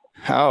y'all?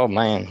 Oh,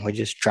 man, we're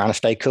just trying to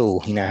stay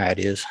cool. You know how it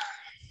is.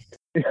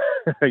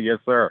 Yes,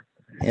 sir.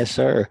 Yes,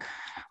 sir.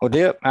 Well,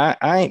 Dip,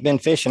 I ain't been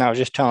fishing. I was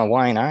just telling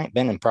Wayne, I ain't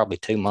been in probably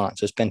 2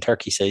 months. It's been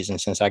turkey season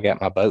since I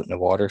got my boat in the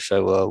water.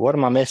 So what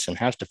am I missing?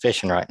 How's the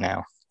fishing right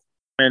now?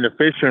 And the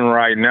fishing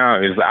right now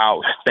is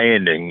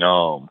outstanding.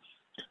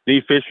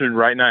 These fishing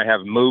right now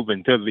have moved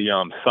into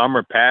the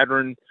summer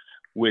pattern,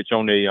 which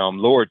on the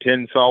lower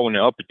Tensas and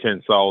the upper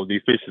Tensas,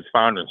 these fish is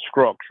finding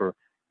structure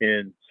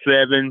in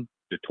 7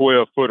 to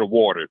 12 foot of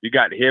water. If you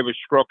got the heavy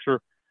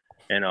structure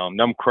and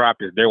them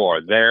crappies, they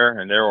are there,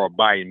 and they are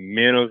biting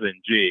minnows and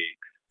jigs.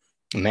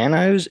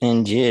 Minnows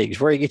and jigs.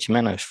 Where do you get your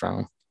minnows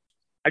from?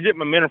 I get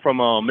my minnow from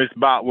Miss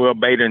Botwell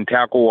Bait and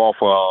Tackle off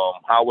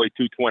Highway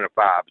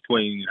 225,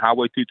 between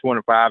Highway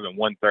 225 and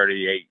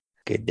 138.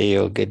 Good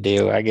deal. Good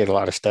deal. I get a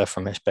lot of stuff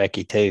from Miss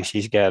Becky, too.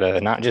 She's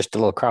got not just the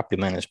little crappie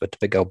minnows, but the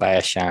big old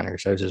bass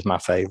shiners. Those is my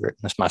favorite.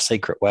 That's my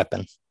secret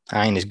weapon.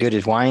 I ain't as good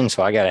as Wayne,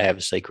 so I got to have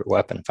a secret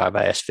weapon if I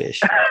bass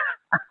fish.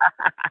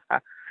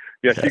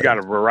 Yes, you got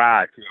a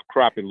variety of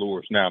crappie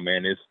lures now,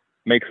 man. It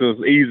makes us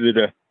easy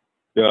to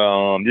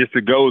just to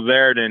go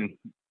there, then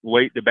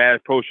wait the Bass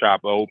Pro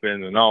Shop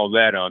open and all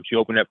that. She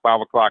opened at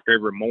 5 o'clock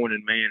every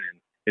morning, man, and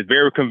it's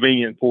very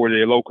convenient for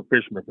the local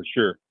fishermen for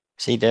sure.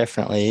 She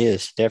definitely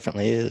is.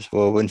 Definitely is.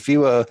 Well, if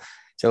you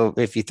so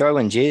if you throw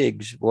in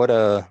jigs, what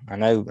I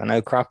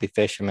know crappie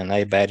fishermen,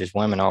 they bad as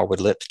women are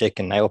with lipstick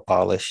and nail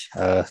polish.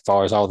 As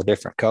far as all the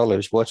different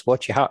colors,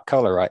 what's your hot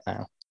color right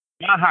now?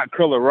 My hot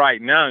color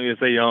right now is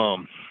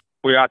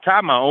I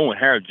tie my own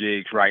hair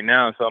jigs right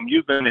now, so I'm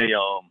using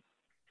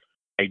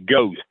a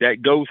ghost.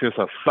 That ghost is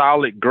a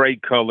solid gray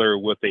color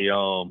with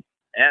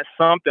that's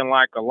something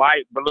like a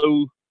light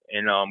blue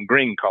and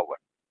green color.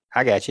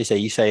 I got you. So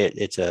you say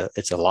it's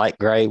a light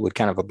gray with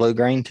kind of a blue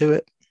green to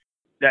it?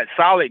 That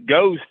solid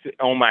ghost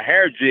on my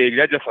hair jig,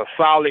 that's just a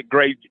solid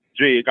gray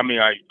jig. I mean,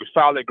 a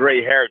solid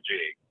gray hair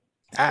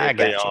jig. I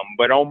got you.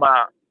 But on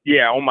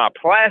my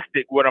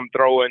plastic, what I'm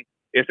throwing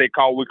is we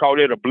call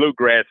it a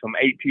bluegrass from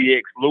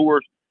ATX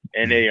lures,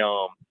 and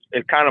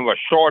it's kind of a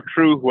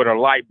chartreuse with a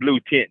light blue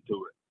tint to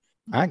it.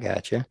 I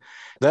got you.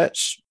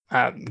 That's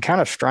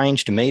kind of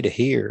strange to me to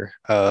hear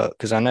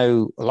because I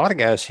know a lot of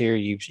guys here,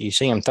 you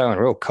see them throwing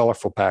real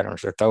colorful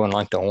patterns. They're throwing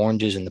like the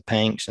oranges and the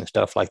pinks and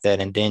stuff like that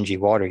in dingy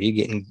water. You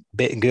getting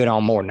good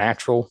on more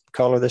natural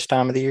color this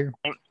time of the year?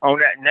 On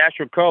that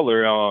natural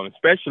color,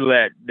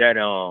 especially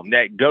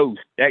that ghost.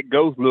 That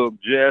ghost look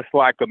just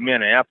like a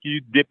minnow. After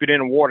you dip it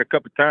in the water a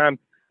couple of times,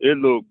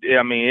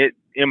 it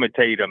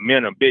imitates a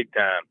minnow big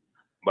time.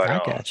 But I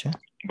got you.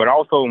 But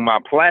also my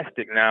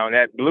plastic now,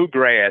 that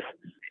bluegrass,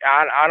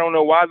 I don't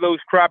know why those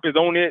crappies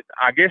on it.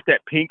 I guess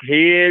that pink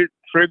head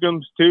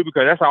triggers too,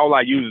 because that's all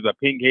I use is a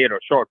pink head or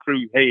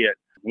chartreuse head,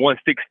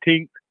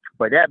 1/16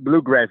 But that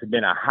bluegrass has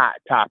been a hot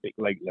topic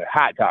lately.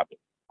 Hot topic.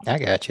 I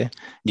got you.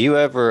 Do you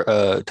ever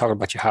talk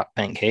about your hot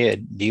pink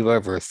head? Do you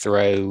ever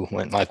throw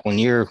when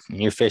you're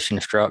fishing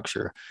a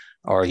structure?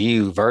 Are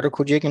you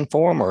vertical jigging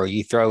for them, or are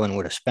you throwing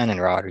with a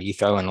spinning rod? Are you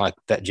throwing like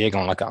that jig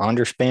on like an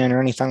underspin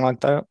or anything like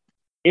that?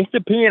 It's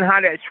depending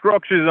how that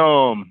structure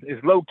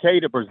is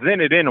located,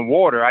 presented in the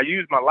water. I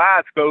use my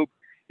live scope.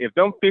 If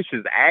them fish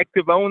is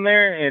active on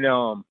there,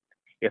 and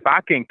if I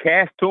can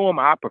cast to them,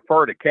 I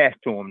prefer to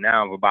cast to them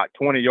now about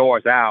 20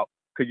 yards out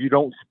because you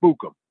don't spook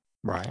them.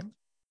 Right.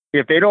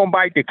 If they don't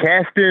bite the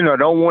casting or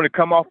don't want to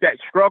come off that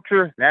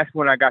structure, that's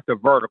when I got the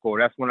vertical.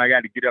 That's when I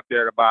got to get up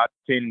there about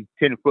 10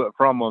 foot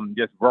from them,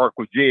 just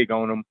vertical jig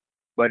on them.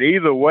 But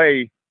either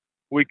way,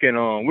 we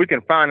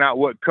can find out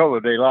what color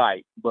they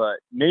like. But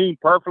me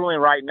personally,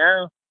 right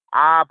now,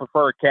 I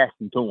prefer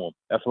casting to them.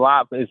 That's a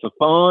lot. It's a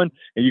fun,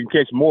 and you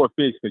can catch more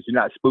fish because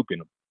you're not spooking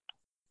them.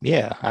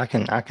 Yeah, I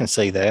can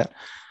see that.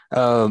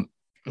 So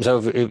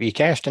if you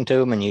cast into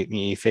them and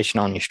you fishing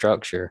on your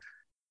structure,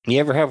 you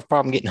ever have a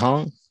problem getting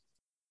hung?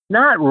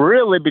 Not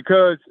really,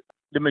 because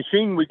the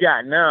machine we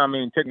got now, I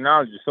mean,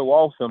 technology is so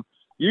awesome.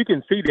 You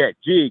can see that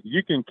jig.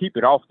 You can keep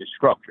it off the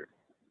structure.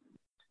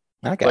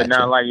 But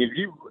now, like if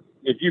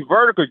you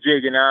vertical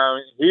jigging out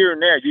here and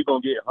there, you're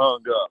gonna get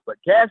hung up. But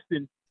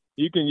casting,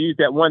 you can use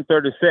that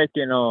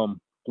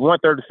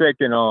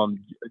 1/32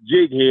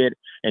 jig head,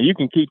 and you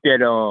can keep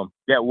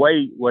that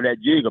weight or that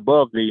jig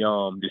above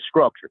the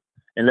structure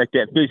and let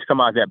that fish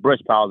come out of that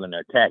brush pile and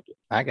attack it.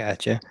 I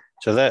got you.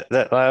 So that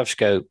live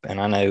scope,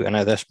 and I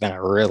know that's been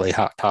a really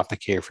hot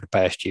topic here for the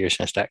past year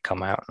since that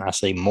come out, and I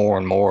see more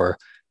and more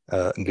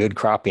good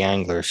crappie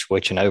anglers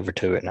switching over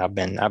to it. And I've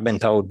been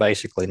told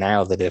basically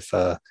now that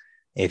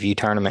if you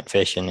tournament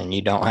fishing and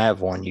you don't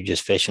have one, you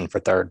just fishing for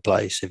third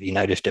place. Have you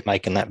noticed it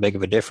making that big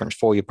of a difference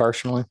for you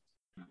personally?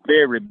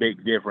 Very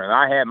big difference.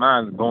 I had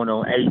mine going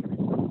on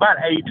about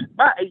eight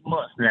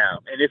months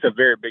now, and it's a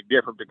very big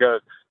difference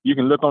because you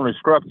can look on the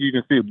structure, you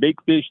can see a big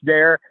fish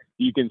there,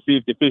 you can see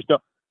if the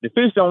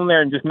fish on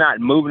there and just not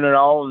moving at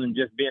all and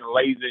just being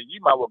lazy,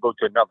 you might well go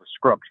to another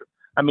structure.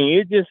 I mean,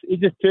 it just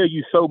tells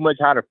you so much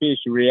how the fish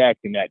are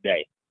reacting that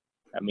day.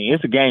 I mean,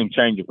 it's a game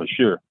changer for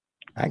sure.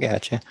 I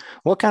got you.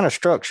 What kind of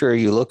structure are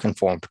you looking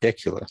for in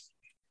particular?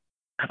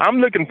 I'm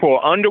looking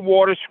for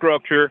underwater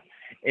structure,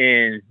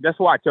 and that's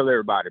why I tell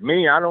everybody.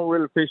 Me, I don't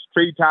really fish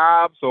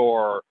treetops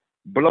or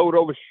blowed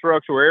over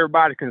structure where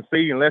everybody can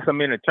see unless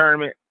I'm in a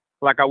tournament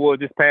like I was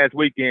this past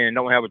weekend,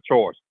 don't have a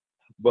choice.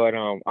 But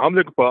I'm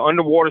looking for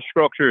underwater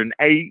structure in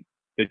 8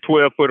 to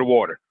 12 foot of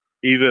water.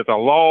 Either it's a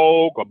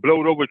log, a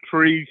blowed over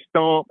tree,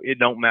 stump, it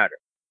don't matter.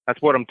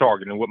 That's what I'm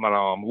targeting with my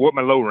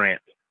low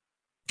ramp.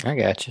 I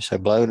got you. So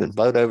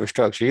blowed over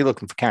structure. You're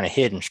looking for kind of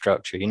hidden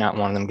structure. You're not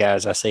one of them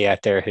guys I see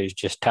out there who's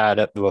just tied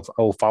up to an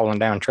old falling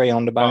down tree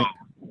on the bank.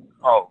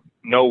 Oh,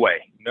 no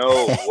way.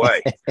 No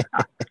way.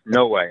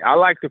 No way. I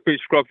like to fish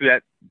structure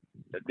that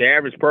the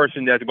average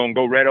person that's going to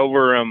go right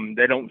over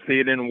they don't see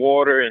it in the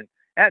water. And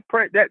that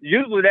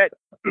usually that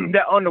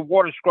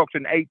underwater structure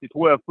in 8 to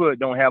 12 foot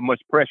don't have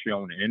much pressure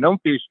on it. And them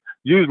fish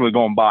usually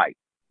going to bite.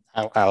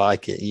 I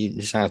like it.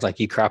 It sounds like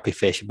you crappie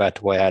fish about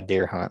the way I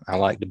deer hunt. I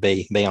like to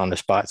be on the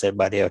spots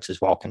everybody else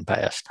is walking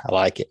past. I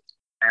like it.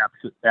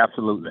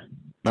 Absolutely.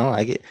 I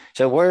like it.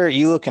 So where are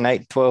you looking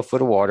 8 to 12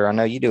 foot of water? I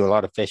know you do a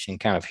lot of fishing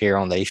kind of here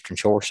on the eastern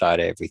shore side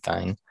of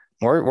everything.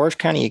 Where's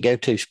kind of your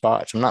go-to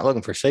spots? I'm not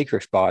looking for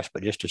secret spots,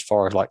 but just as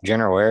far as like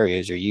general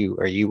areas, are you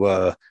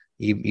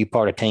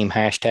part of team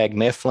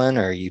 #Mifflin,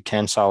 or are you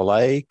Tensas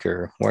Lake,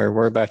 or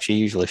whereabouts you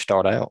usually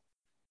start out?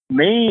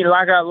 Me,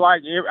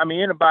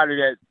 anybody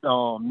that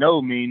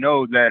know me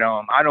knows that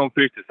I don't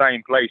fish the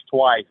same place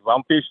twice. If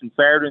I'm fishing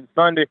Saturday and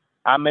Sunday,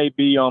 I may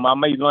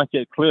lunch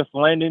at Cliff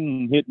Landing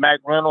and hit Mac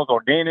Reynolds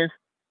or Dennis,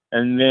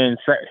 and then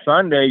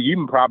Sunday you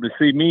can probably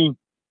see me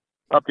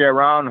up there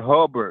around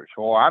Hubbard,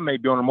 or I may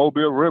be on the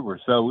Mobile River.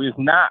 So it's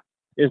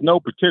no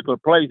particular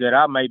place that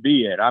I may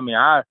be at. I mean,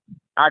 I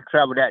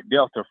travel that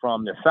delta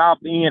from the south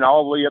end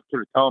all the way up to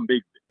the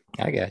Tom-Bigby.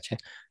 I got you.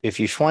 If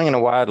you're swinging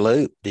a wide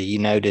loop, do you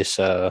notice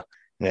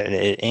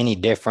any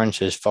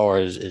difference as far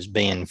as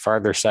being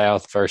further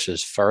south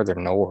versus further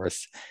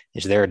north?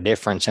 Is there a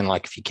difference in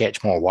like if you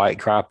catch more white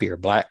crappie or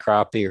black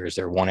crappie, or is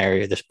there one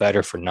area that's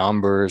better for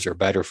numbers or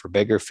better for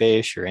bigger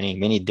fish, or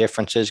any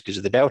differences?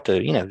 Because the Delta,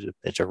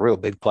 it's a real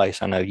big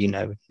place. I know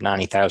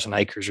 90,000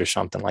 acres or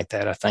something like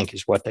that, I think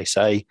is what they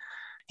say.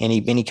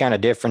 Any kind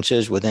of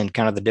differences within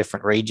kind of the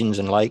different regions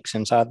and lakes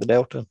inside the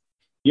Delta?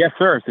 Yes,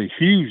 sir. It's a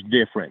huge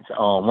difference.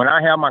 When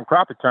I have my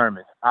crappie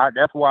tournaments,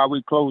 that's why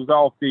we closed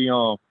off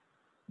the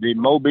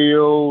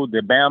Mobile,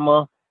 the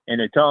Bama, and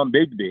the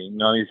Tom-Bigby.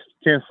 It's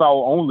Tensas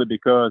only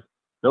because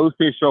those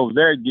fish over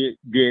there get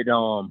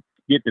the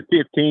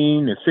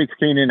 15, the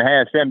 16 and a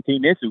half,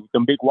 17 inches with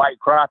them big white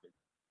crappies,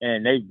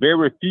 and they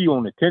very few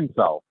on the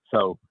Tensas.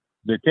 So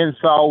the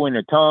Tensas and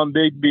the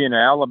Tom-Bigby and the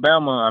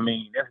Alabama, I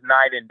mean, that's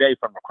night and day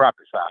from the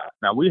crappie side.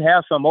 Now we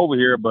have some over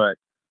here, but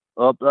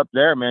up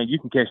there, man, you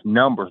can catch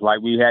numbers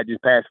like we had this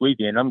past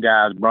weekend. Them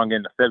guys brung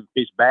in a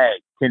 7-fish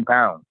bag, 10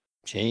 pounds.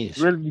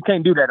 Jeez. Really, you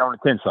can't do that on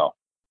the Tensas.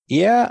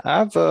 Yeah,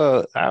 I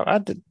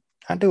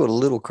do a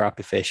little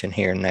crappie fishing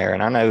here and there,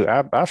 and I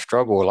know I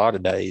struggle a lot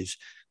of days.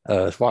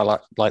 That's why I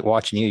like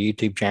watching your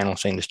YouTube channel,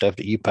 seeing the stuff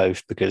that you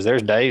post, because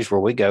there's days where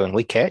we go and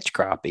we catch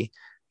crappie.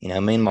 Me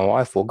and my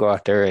wife will go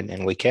out there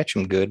and we catch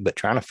them good, but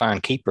trying to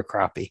find keeper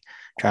crappie,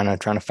 trying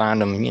to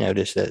find them,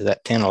 just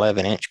that 10,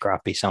 11 inch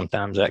crappie,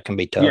 sometimes that can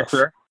be Yes, tough.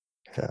 sir.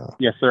 So,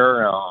 Yes,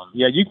 sir.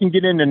 Yeah, you can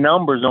get in the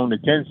numbers on the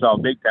 10 saw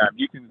big time.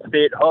 You can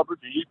set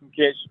Hubbards and you can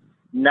catch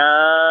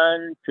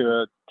 9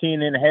 to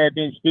 10.5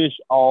 inch fish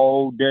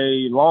all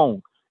day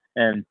long.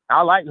 And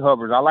I like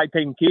Hubbards. I like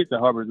taking kids to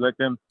Hubbards, let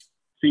them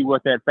see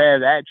what that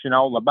fast action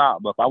all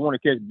about. But if I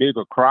want to catch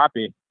bigger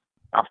crappie,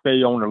 I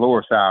stay on the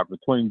lower side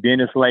between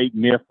Dennis Lake,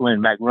 Mifflin,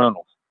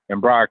 McReynolds,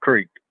 and Briar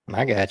Creek.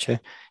 I got you.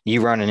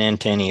 You running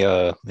into any,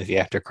 if you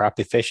after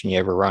crappie fishing, you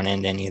ever run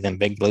into any of them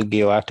big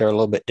bluegill out there a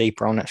little bit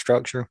deeper on that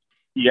structure?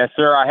 Yes,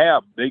 sir, I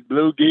have. Big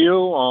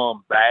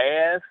bluegill,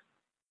 bass,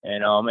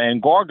 and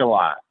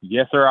gargolite.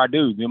 Yes, sir, I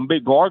do. Them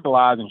big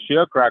gargolites and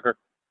shellcracker,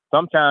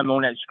 sometimes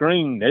on that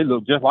screen, they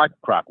look just like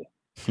a crappie.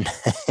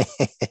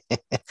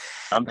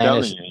 I'm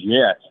telling you,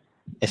 yes.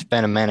 It's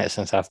been a minute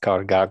since I've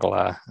caught a goggle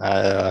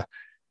eye.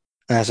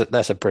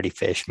 That's a pretty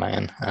fish,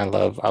 man. I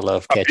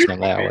love catching them.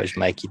 They always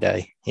make your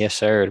day. Yes,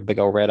 sir. The big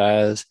old red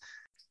eyes.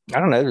 I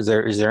don't know. Is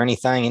there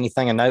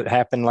anything of note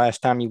happened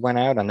last time you went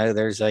out? I know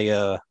there's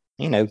a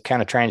kind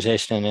of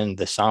transitioning into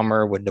the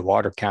summer with the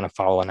water kind of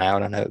falling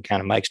out. I know it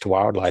kind of makes the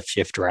wildlife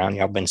shift around.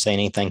 Y'all been seeing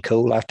anything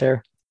cool out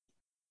there?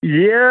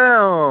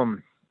 Yeah.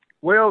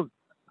 Well,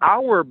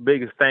 our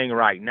biggest thing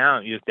right now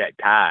is that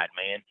tide,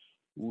 man.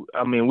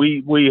 I mean,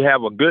 we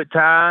have a good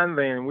tide,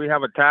 and we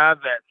have a tide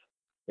that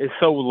is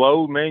so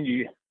low, man.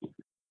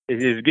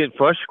 It's getting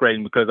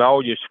frustrating because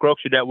all your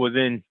structure that was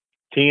in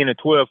 10 or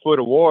 12 foot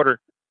of water,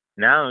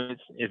 now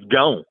it's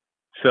gone.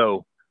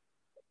 So,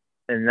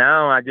 and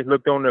now I just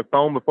looked on the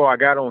phone before I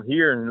got on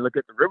here and look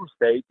at the river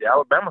state.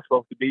 Alabama's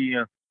supposed to be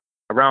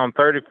around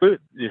 30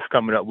 foot this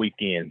coming up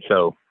weekend.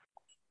 So,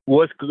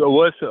 what's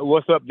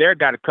up there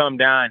got to come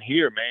down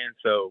here, man.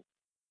 So,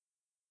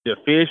 the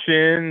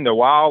fishing, the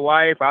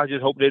wildlife, I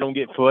just hope they don't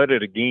get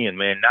flooded again,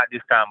 man. Not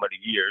this time of the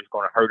year. It's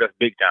going to hurt us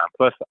big time.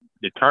 Plus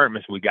the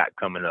tournaments we got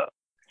coming up.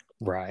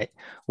 Right.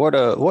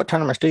 What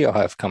tournaments do y'all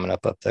have coming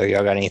up there?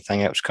 Y'all got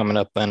anything else coming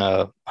up in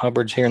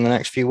Hubbard's here in the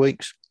next few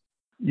weeks?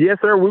 Yes,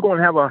 sir. We're going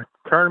to have a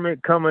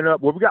tournament coming up.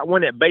 Well, we got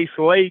one at Base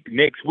Lake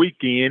next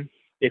weekend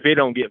if it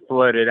don't get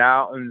flooded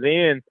out. And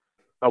then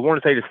I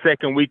want to say the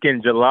second weekend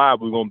in July,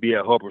 we're going to be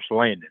at Harper's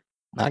Landing.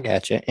 I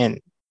got you.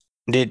 And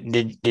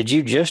did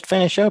you just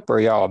finish up, or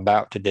are y'all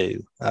about to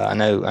do? I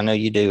know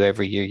you do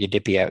every year your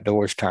Dippy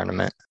Outdoors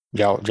tournament.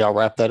 Y'all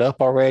wrap that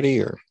up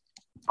already, or?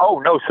 Oh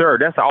no, sir.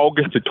 That's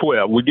August the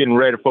 12th. We're getting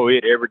ready for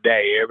it every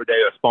day. Every day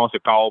a sponsor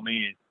called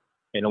me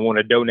and they want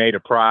to donate a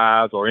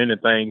prize or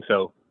anything.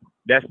 So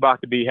that's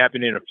about to be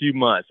happening in a few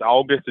months.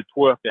 August the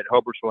 12th at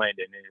Hubbard's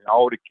Landing, and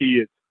all the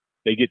kids,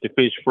 they get to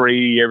fish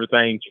free.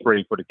 Everything's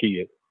free for the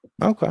kids.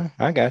 Okay,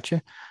 I got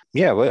you.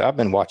 Yeah, well, I've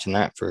been watching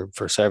that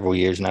for several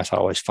years, and that's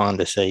always fun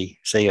to see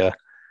a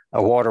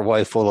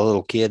waterway full of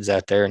little kids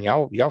out there, and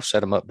y'all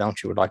set them up,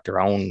 don't you, with like their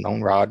own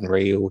rod and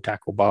reel,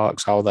 tackle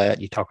box, all that.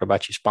 You talk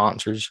about your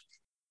sponsors.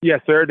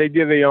 Yes, sir. They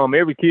give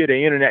every kid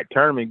they enter that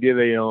tournament get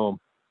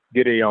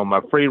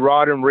a free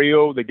rod and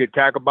reel. They get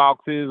tackle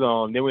boxes.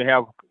 Then we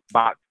have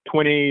about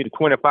 20 to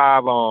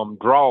 25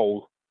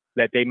 draws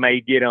that they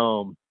may get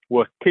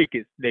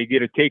tickets. They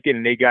get a ticket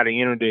and they got to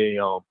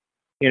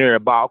enter a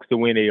box to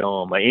win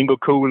a Engel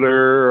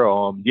cooler,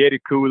 Yeti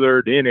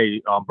cooler, then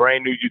a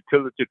brand new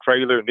utility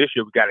trailer. And this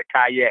year we got a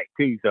kayak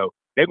too. So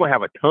they're gonna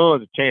have a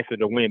tons of chances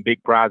to win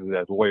big prizes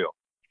as well.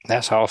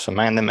 That's awesome,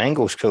 man. Them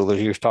Engel's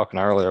coolers, you were talking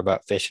earlier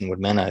about fishing with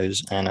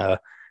minnows, and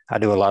I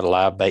do a lot of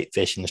live bait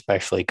fishing,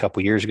 especially a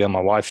couple of years ago.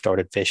 My wife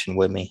started fishing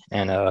with me,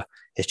 and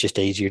it's just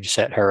easier to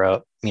set her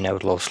up, with a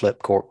little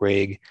slip cork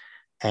rig.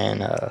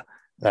 And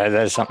that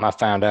is something I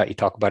found out. You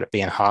talk about it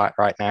being hot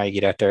right now. You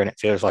get out there and it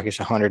feels like it's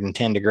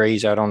 110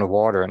 degrees out on the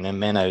water, and them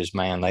minnows,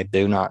 man, they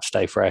do not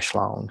stay fresh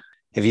long.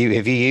 Have you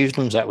used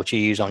them? Is that what you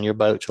use on your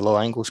boats, a little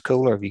Engel's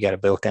cooler, or have you got a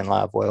built-in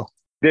live well?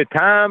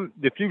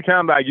 The few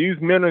times I use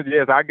minnows,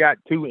 yes, I got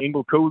 2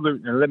 Engel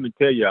coolers, and let me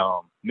tell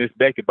you, Miss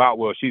Becky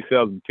Botwell, she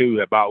sells them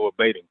too at Botwell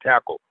Bait and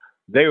Tackle.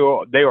 They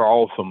are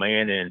awesome,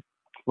 man. And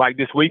like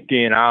this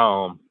weekend,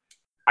 I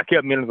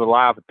kept minnows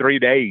alive for 3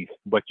 days,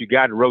 but you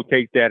got to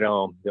rotate that.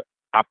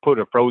 I put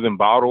a frozen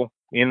bottle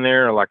in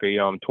there, like a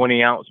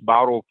 20-ounce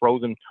bottle,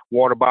 frozen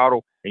water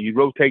bottle, and you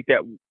rotate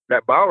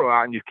that bottle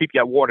out and you keep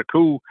that water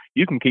cool.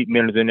 You can keep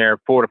minnows in there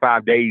 4 to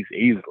 5 days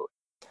easily.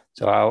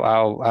 So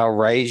I'll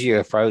raise you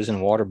a frozen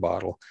water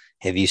bottle.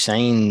 Have you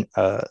seen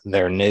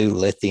their new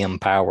lithium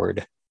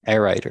powered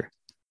aerator?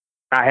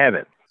 I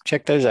haven't.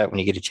 Check those out when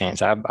you get a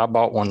chance. I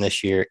bought one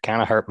this year. It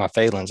kind of hurt my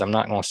feelings. I'm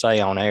not going to say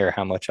on air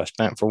how much I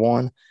spent for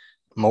one,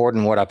 more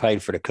than what I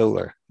paid for the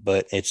cooler.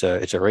 But it's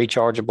a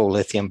rechargeable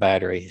lithium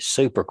battery. It's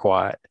super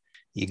quiet.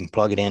 You can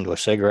plug it into a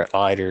cigarette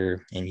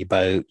lighter in your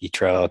boat, your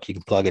truck. You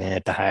can plug it in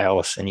at the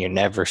house, and you're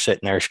never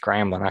sitting there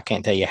scrambling. I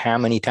can't tell you how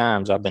many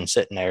times I've been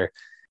sitting there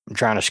I'm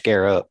trying to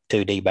scare up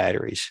 2D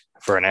batteries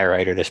for an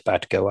aerator that's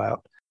about to go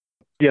out.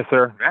 Yes,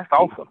 sir. That's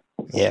awesome.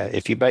 Yeah,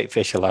 if you bait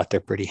fish a lot, they're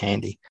pretty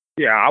handy.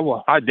 Yeah, I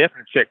will. I'll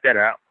definitely check that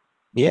out.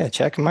 Yeah,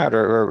 check them out,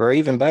 or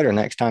even better,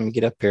 next time you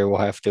get up here, we'll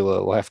have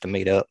to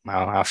meet up.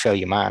 I'll show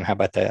you mine. How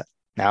about that?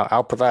 Now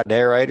I'll provide the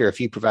aerator if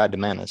you provide the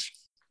menace.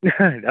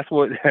 That's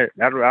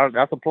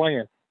a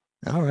plan.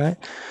 All right.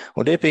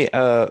 Well, Dippy,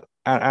 I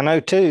know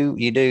too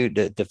you do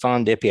the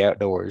fun Dippy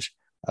Outdoors.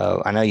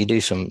 I know you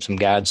do some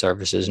guide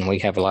services, and we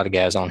have a lot of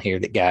guys on here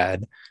that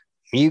guide.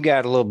 You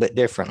guide a little bit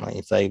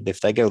differently.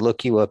 If they go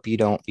look you up, you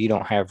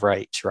don't have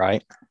rates,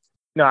 right?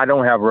 No, I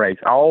don't have rates.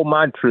 All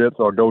my trips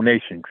are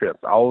donation trips.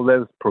 All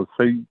those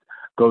proceeds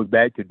goes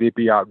back to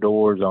Dippy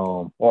Outdoors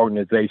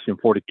organization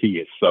for the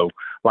kids. So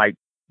like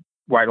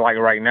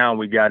right now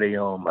we got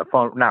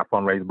not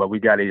fundraiser, but we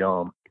got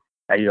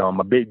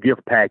a big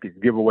gift package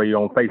giveaway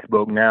on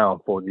Facebook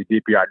now for the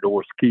Dippy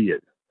Outdoors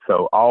kids.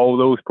 So all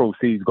those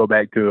proceeds go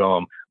back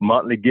to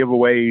monthly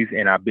giveaways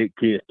and our big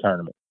kids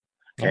tournament.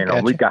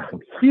 And we got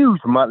some huge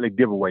monthly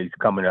giveaways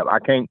coming up. I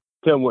can't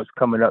tell what's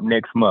coming up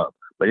next month,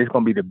 but it's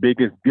going to be the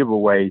biggest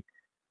giveaway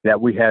that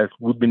we have.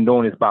 We've been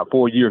doing this about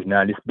 4 years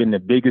now. This has been the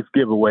biggest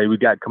giveaway we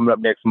got coming up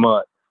next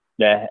month.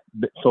 That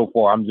so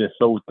far, I'm just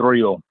so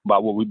thrilled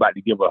about what we're about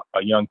to give a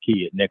young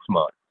kid next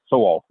month.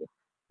 So awesome.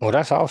 Well,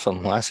 that's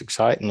awesome. Well, that's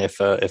exciting.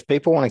 If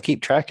people want to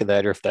keep track of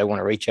that, or if they want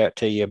to reach out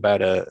to you about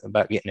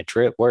getting a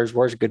trip, where's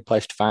a good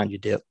place to find you,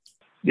 Dip?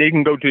 They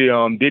can go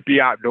to Dippy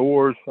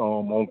Outdoors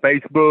on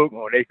Facebook,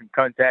 or they can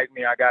contact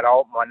me. I got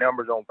all my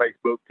numbers on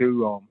Facebook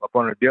too, up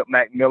on the Dip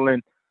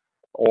McMillan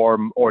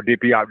or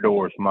Dippy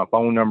Outdoors. My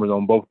phone number's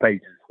on both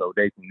pages, so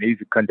they can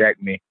easily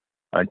contact me,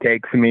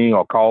 text me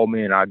or call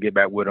me, and I'll get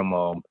back with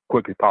them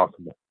quick as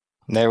possible.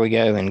 There we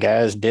go. And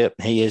guys, Dip,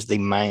 he is the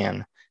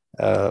man.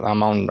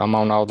 I'm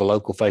on all the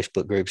local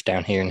Facebook groups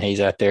down here, and he's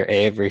out there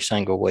every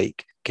single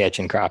week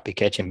catching crappie,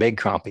 catching big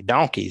crappie,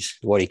 donkeys,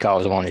 what he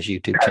calls them on his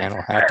YouTube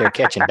channel, out there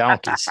catching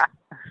donkeys.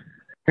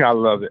 I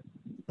love it.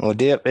 Well,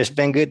 Dip, it's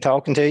been good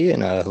talking to you,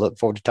 and I look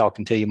forward to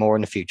talking to you more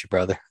in the future,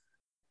 brother.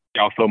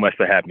 Y'all so much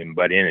for having me,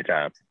 buddy.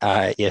 Anytime. All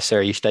right. Yes,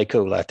 sir. You stay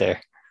cool out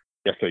there.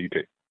 Yes, sir. You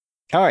too.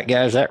 All right,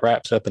 guys, that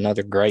wraps up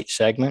another great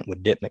segment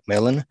with Dip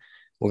McMillan.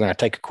 We're going to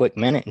take a quick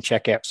minute and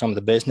check out some of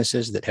the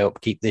businesses that help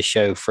keep this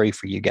show free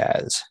for you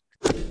guys.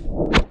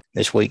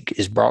 This week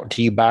is brought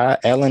to you by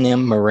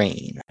L&M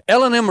Marine.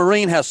 L&M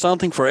Marine has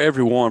something for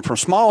everyone, from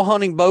small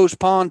hunting boats,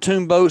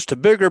 pontoon boats, to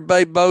bigger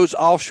bay boats,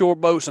 offshore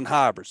boats, and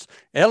hybrids.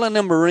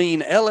 L&M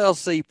Marine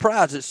LLC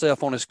prides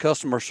itself on its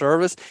customer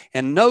service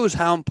and knows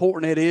how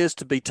important it is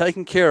to be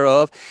taken care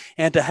of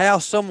and to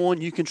have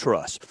someone you can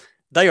trust.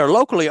 They are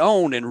locally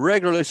owned and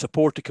regularly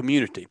support the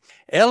community.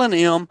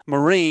 L&M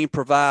Marine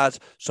provides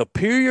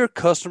superior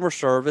customer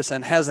service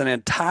and has an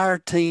entire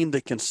team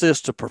that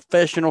consists of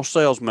professional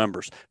sales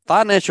members,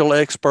 financial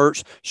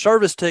experts,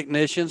 service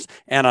technicians,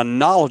 and a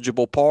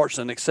knowledgeable parts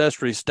and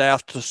accessories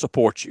staff to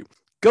support you.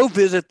 Go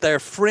visit their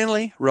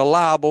friendly,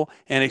 reliable,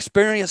 and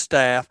experienced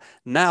staff,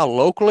 now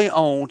locally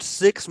owned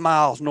 6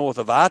 miles north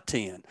of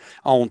I-10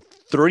 on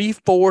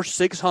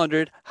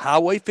 34600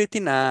 Highway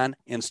 59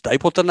 in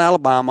Stapleton,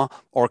 Alabama,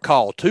 or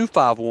call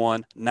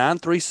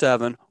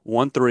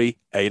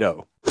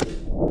 251-937-1380.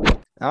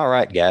 All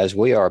right, guys,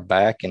 we are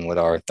back, and with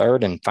our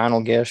third and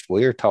final guest,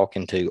 we are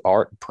talking to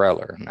Art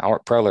Preller. Now,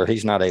 Art Preller,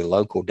 he's not a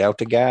local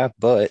Delta guy,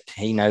 but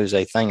he knows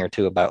a thing or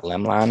two about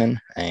limb lining,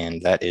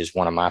 and that is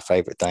one of my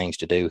favorite things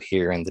to do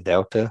here in the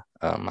Delta.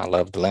 I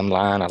love the limb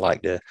line. I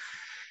like to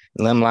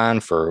limb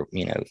line for,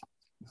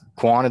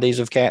 quantities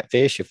of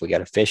catfish if we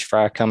got a fish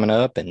fry coming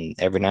up, and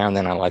every now and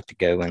then I like to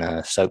go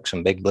and soak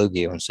some big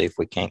bluegill and see if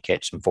we can't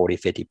catch some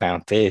 40-50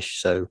 pound fish.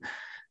 So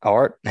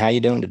Art, how you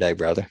doing today,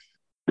 brother?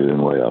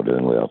 Doing well,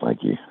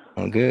 thank you.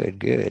 Well,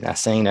 good. I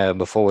seen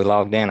before we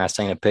logged in, I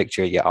seen a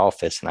picture of your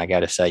office, and I got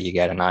to say you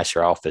got a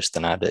nicer office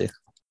than I do.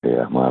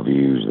 Yeah, my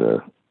view's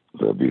the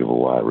beautiful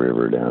White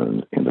River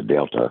down in the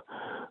Delta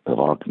of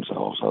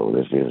Arkansas, so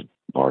this is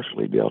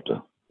partially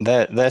Delta.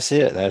 That's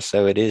it.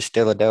 So it is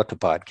still a Delta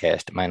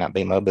podcast. It may not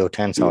be Mobile,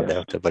 Tensile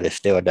Delta, but it's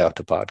still a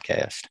Delta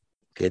podcast.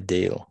 Good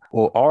deal.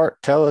 Well,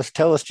 Art, tell us,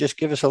 just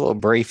give us a little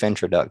brief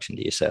introduction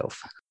to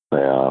yourself.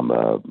 Well, I'm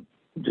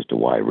just a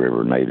White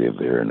River native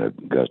there in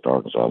Augusta,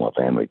 Arkansas. My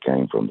family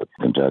came from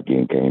Kentucky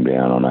and came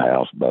down on a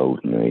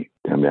houseboat, and they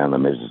come down the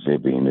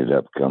Mississippi, ended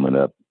up coming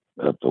up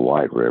the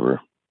White River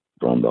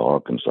from the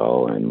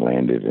Arkansas and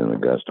landed in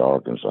Augusta,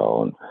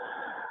 Arkansas. And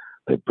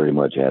they pretty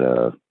much had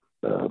a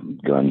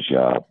gun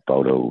shop,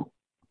 photo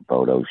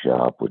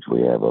shop, which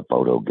we have a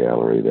photo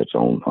gallery that's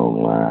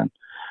online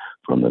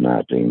from the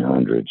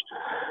 1900s,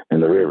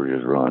 and the river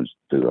just runs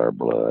through our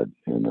blood.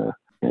 And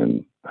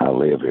I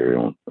live here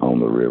on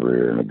the river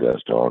here in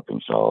Augusta,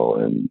 Arkansas,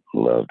 and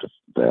love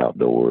the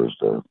outdoors,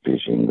 the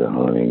fishing, the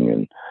hunting,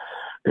 and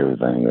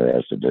everything that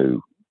has to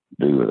do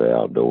with the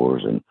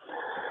outdoors.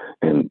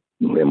 And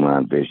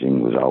limb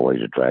fishing was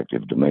always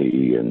attractive to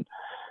me, and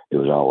it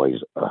was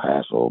always a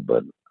hassle,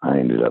 but I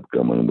ended up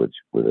coming with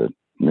a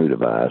new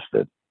device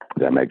that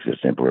makes it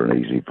simpler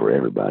and easy for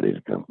everybody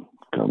to come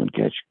and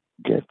catch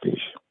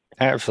fish.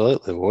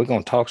 Absolutely. We're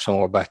going to talk some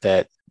more about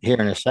that here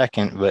in a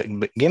second, but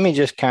give me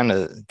just kind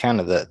of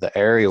the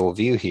aerial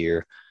view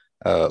here.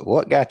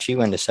 What got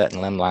you into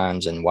setting limb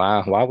lines, and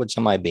why would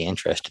somebody be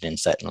interested in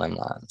setting limb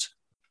lines?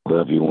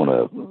 Well, if you want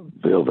to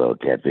build a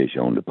catfish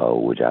on the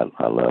pole, which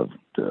I love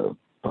to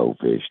pole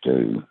fish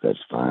too, that's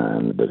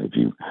fine. But if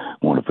you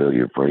want to fill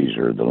your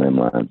freezer, the limb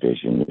line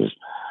fishing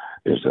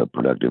is a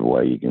productive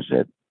way you can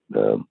set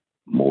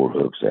more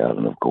hooks out,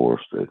 and of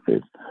course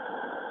it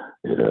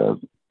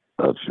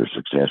ups your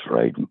success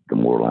rate the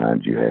more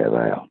lines you have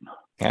out.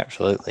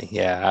 Absolutely.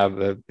 Yeah.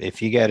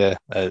 If you got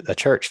a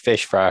church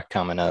fish fry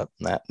coming up,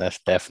 that's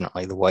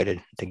definitely the way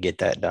to get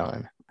that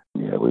done.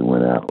 Yeah, we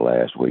went out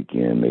last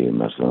weekend, me and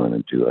my son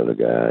and two other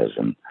guys,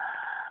 and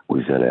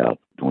we set out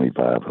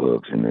 25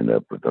 hooks and ended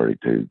up with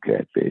 32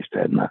 catfish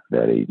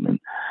that evening.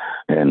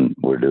 And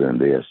we're doing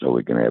this so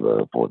we can have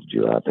a 4th of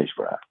July fish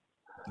fry.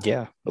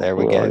 Yeah, there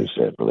we We're go. already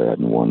set for that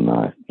in one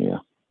night. Yeah.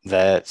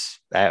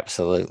 That's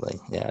absolutely.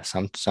 Yeah.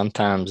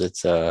 Sometimes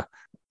it's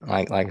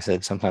like I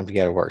said, sometimes you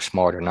got to work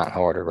smarter, not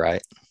harder,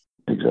 right?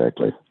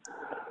 Exactly.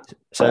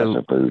 So Price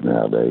of food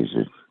nowadays,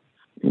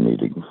 you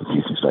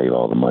can save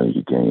all the money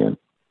you can.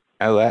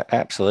 oh,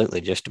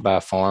 absolutely. Just to buy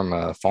farm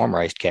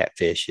raised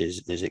catfish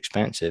is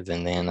expensive,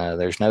 and then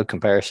there's no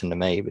comparison to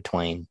me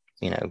between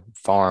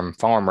farm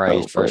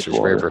raised versus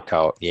freshwater. river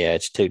caught. Yeah,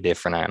 it's two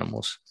different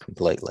animals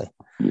completely.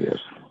 Yes.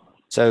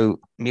 So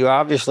you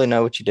obviously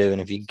know what you're doing.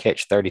 If you can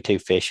catch 32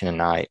 fish in a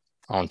night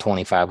on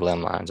 25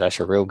 limb lines, that's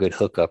a real good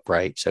hookup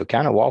rate. So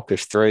kind of walk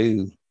us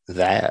through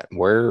that.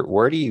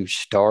 Where do you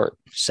start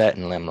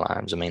setting limb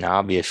lines? I mean,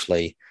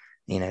 obviously,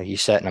 you're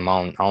setting them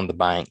on the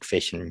bank,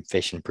 fishing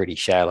pretty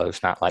shallow.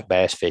 It's not like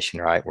bass fishing,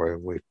 right? Where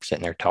we're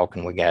sitting there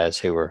talking with guys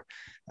who are,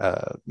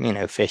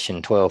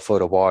 fishing 12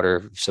 foot of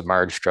water,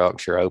 submerged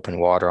structure, open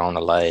water on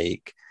the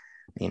lake.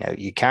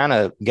 You kind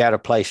of got a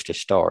place to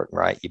start,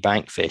 right? You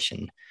bank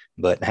fishing.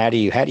 But how do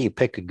you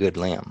pick a good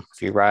limb?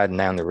 If you're riding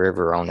down the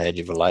river on the edge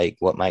of a lake,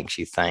 what makes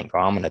you think, oh,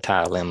 I'm going to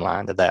tie a limb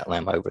line to that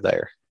limb over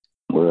there?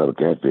 Well, a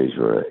catfish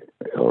or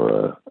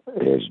a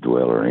edge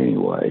dweller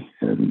anyway,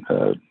 and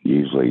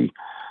usually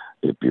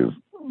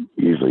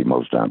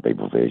most time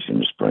people fish in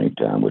the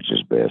springtime, which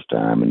is best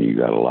time, and you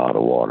got a lot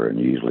of water, and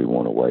you usually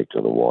want to wait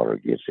till the water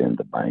gets in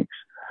the banks,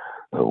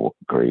 of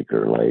creek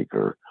or lake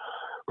or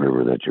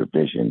river that you're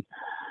fishing,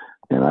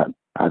 and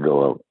I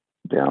go up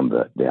down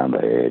the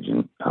edge,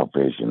 and I'll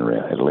fish in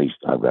around. At least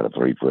I've got a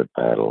 3-foot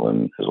paddle,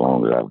 and as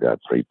long as I've got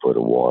 3 foot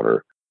of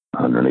water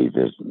underneath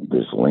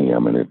this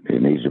limb, and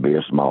it needs to be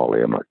a small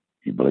limb.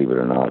 You believe it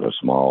or not, a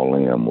small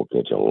limb will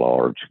catch a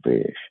large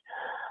fish.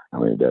 I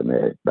mean, it doesn't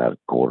have about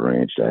a 1/4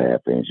 inch to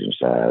 1/2 inch in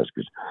size,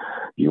 because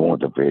you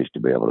want the fish to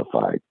be able to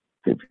fight.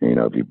 If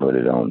you put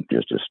it on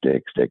just a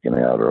stick sticking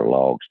out or a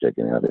log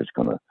sticking out, it's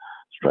going to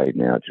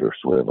straighten out your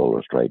swivel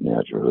or straighten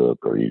out your hook,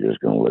 or you're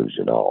just going to lose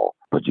it all.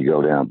 But you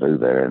go down through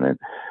there, and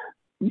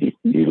then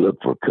you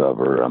look for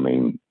cover. I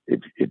mean,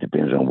 it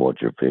depends on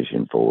what you're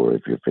fishing for.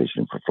 If you're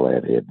fishing for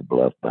flathead, the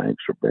bluff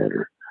banks are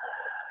better.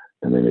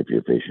 And then if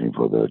you're fishing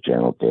for the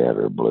channel cat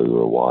or blue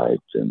or white,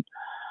 you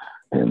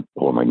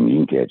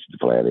can catch the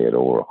flathead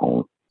or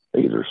on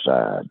either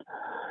side.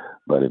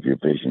 But if you're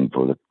fishing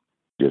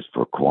just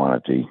for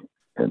quantity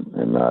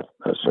and not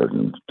a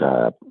certain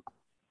type,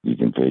 you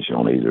can fish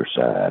on either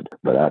side.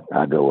 But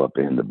I go up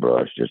in the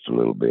brush just a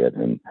little bit,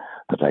 and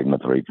I take my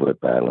 3-foot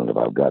paddle, and if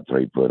I've got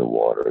 3 foot of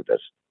water,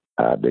 that's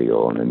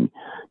ideal. And then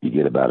you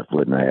get about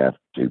 1.5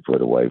 2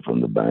 foot away from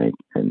the bank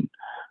and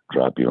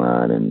drop your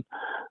line. And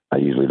I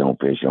usually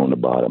don't fish on the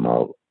bottom.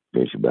 I'll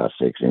fish about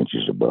 6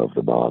 inches above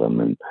the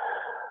bottom and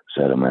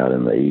set them out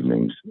in the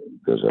evenings,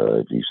 because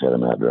if you set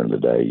them out during the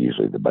day,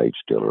 usually the bait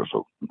stillers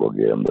will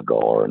get them, the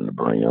gar and the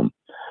brim.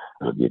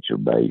 They'll get your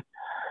bait.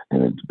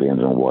 And it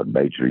depends on what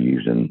bait you're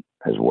using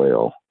as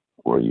well,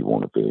 where you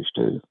want to fish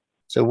too.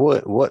 So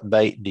what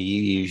bait do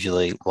you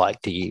usually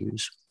like to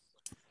use?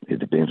 It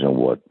depends on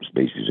what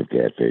species of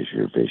catfish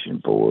you're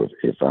fishing for.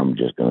 If I'm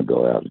just going to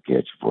go out and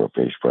catch for a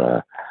fish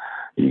fry,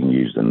 you can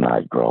use the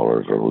night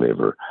crawlers or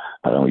liver.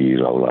 I don't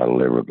use a whole lot of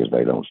liver because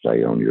they don't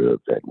stay on your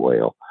hook that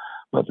well.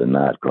 But the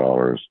night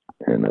crawlers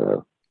and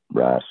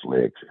rice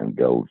slicks and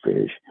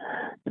goldfish,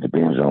 it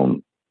depends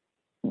on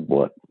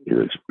what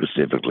you're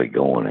specifically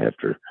going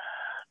after.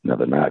 Now,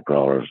 the night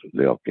crawlers,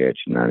 they'll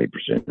catch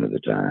 90% of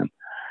the time.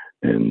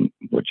 And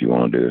what you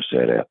want to do is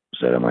set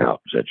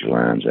your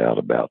lines out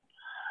about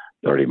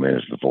 30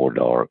 minutes before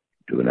dark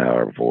to an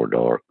hour before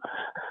dark.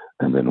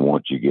 And then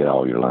once you get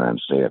all your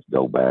lines set,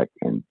 go back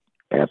and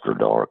after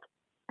dark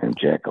and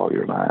check all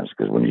your lines.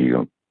 Because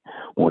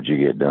once you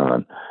get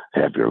done,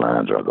 half your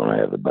lines are going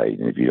to have the bait.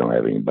 And if you don't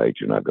have any bait,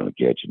 you're not going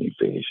to catch any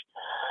fish.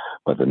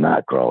 But the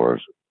night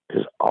crawlers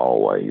is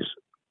always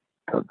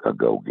a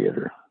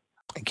go-getter.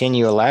 Can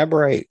you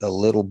elaborate a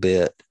little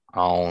bit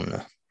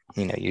on,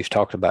 you've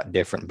talked about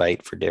different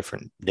bait for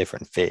different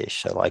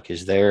fish. So like,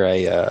 is there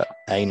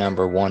a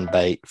number one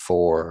bait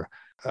for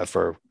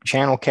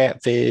channel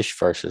catfish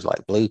versus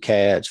like blue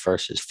cats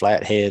versus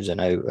flatheads? I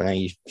know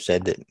you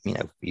said that,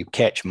 you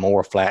catch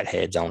more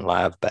flatheads on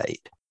live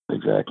bait.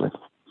 Exactly.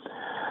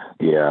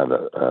 Yeah,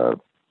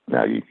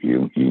 now you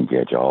can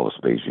catch all the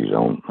species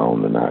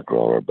on the night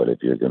crawler, but if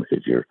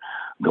you're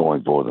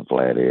going for the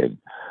flathead,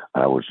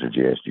 I would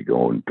suggest you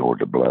going toward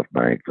the bluff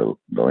bank. The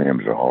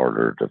limbs are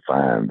harder to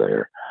find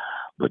there,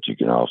 but you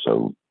can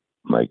also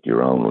make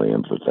your own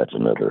limbs, but that's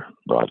another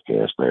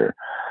broadcast there.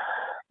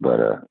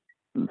 But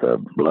the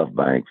bluff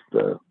banks,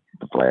 the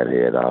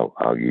flathead,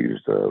 I'll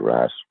use the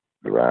rice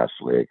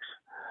slicks,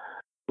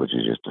 which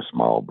is just a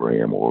small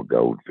brim or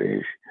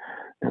goldfish,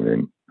 and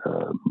then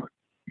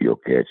you'll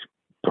catch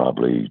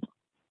probably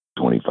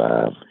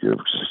 25. Your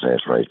success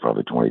rate is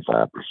probably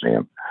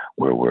 25%.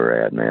 Where we're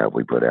at now, if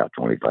we put out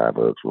 25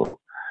 hooks, we'll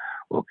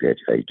catch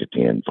 8 to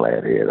 10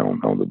 flathead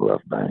on the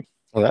bluff bank.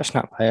 Well, that's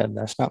not bad.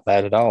 That's not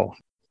bad at all.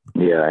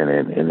 Yeah, and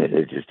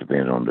it just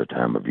depends on the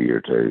time of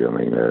year too. I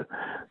mean,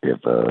 if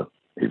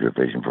you're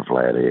fishing for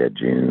flathead,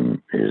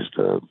 June is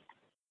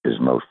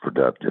most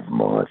productive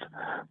month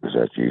because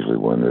that's usually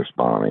when they're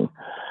spawning,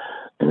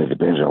 and it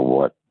depends on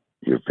what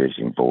you're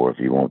fishing for. If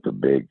you want the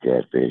big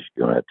catfish,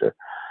 you're gonna have to,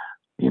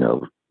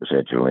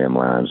 set your limb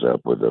lines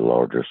up with the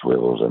larger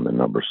swivels and the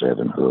number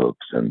 7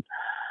 hooks and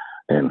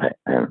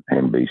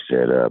be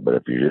set up. But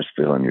if you're just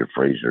filling your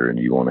freezer and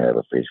you want to have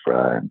a fish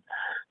fry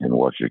and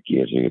watch your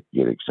kids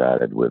get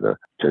excited with a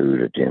 2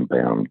 to 10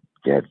 pound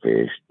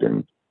catfish,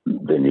 then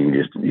you can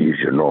just use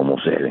your normal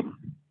setting.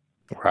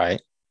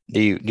 Right.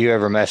 Do you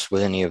ever mess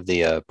with any of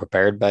the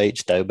prepared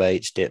baits, dough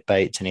baits, dip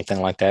baits,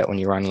 anything like that when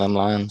you run limb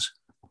lines?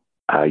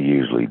 I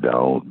usually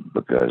don't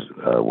because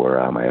where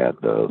I'm at,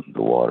 the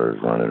water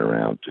is running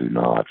around 2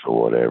 knots or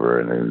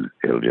whatever, and then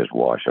it'll just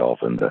wash off,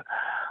 and the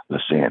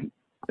scent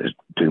is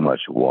too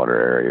much water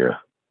area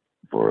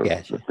for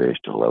Gotcha. the fish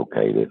to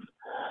locate it,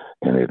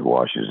 and it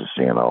washes the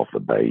scent off the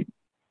bait.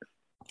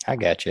 I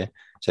got you.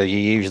 So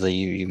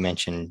you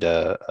mentioned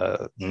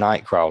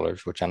night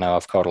crawlers, which I know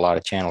I've caught a lot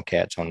of channel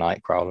cats on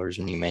night crawlers,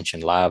 and you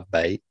mentioned live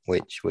bait,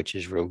 which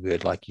is real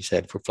good, like you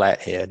said, for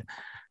flathead.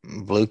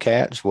 Blue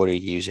cats, what are you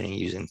using? Are you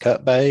using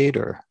cut bait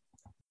or?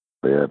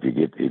 Well,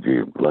 if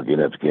you're lucky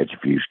enough to catch a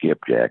few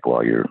skipjack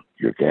while you're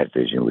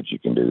catfishing, which you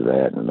can do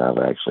that, and I've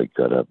actually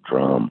cut up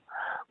drum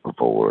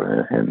before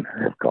and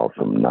have caught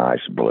some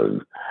nice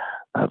blue.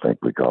 I think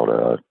we caught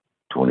a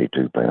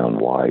 22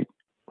 pound white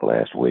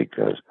last week,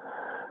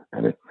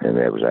 and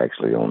that was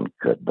actually on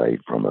cut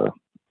bait from a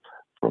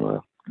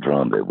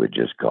drum that we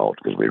just caught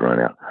because we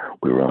run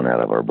out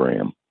of our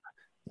brim.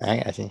 I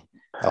got you.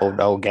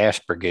 Old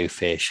Gasper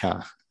fish,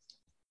 huh?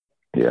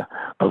 Yeah,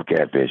 those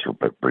catfish will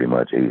pretty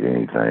much eat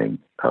anything.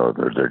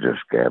 They're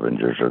just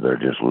scavengers, or they're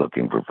just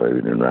looking for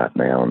food. And right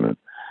now, in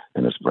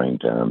the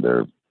springtime,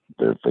 they're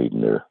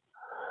getting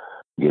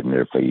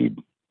their feed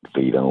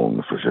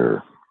on for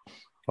sure.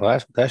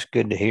 Well, that's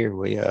good to hear.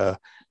 We the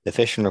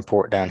fishing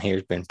report down here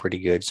has been pretty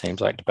good.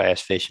 Seems like the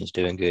bass fishing's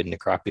doing good and the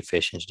crappie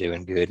fishing's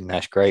doing good, and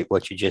that's great.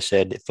 What you just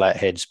said, that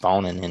flathead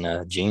spawning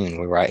in June.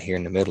 We're right here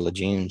in the middle of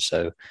June,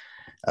 so.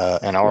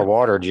 And our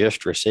water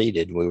just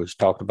receded. We was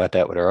talking about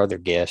that with our other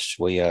guests.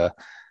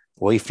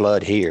 We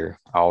flood here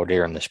all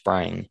during the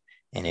spring,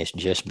 and it's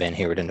just been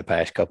here within the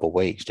past couple of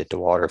weeks that the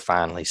water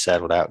finally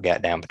settled out,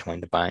 got down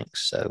between the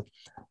banks. So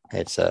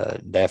it's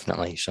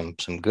definitely some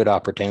good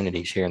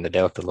opportunities here in the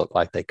Delta. Look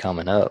like they're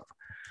coming up.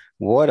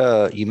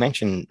 What you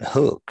mentioned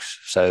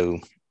hooks, so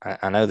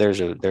I know there's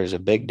a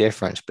big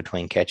difference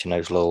between catching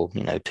those little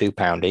 2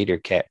 pound eater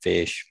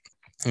catfish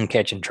and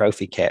catching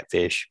trophy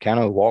catfish. Kind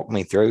of walk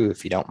me through,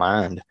 if you don't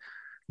mind,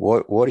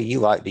 what do you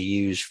like to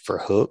use for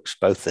hooks,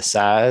 both the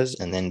size,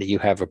 and then do you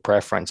have a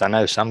preference? I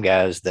know some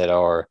guys that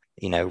are,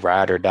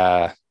 ride or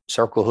die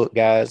circle hook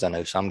guys. I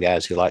know some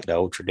guys who like the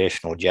old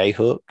traditional J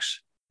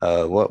hooks.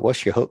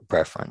 What's your hook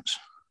preference?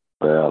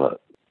 Well,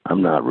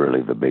 I'm not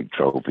really the big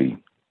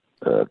trophy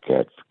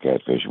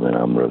catfisherman.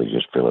 I'm really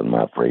just filling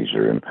my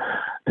freezer, and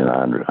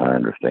I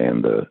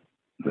understand the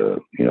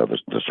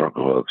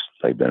circle hooks.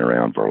 They've been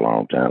around for a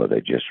long time, but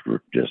they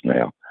just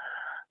now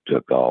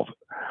took off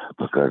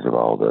because of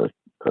all the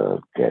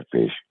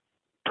catfish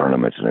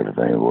tournaments and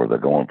everything where they're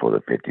going for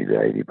the 50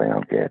 to 80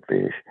 pound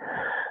catfish.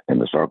 And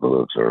the circle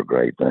hooks are a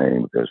great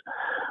thing because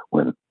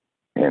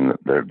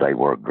they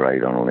work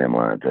great on a limb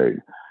line too,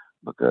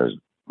 because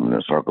when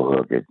a circle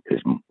hook, it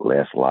is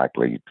less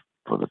likely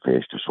for the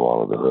fish to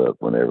swallow the hook.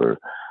 Whenever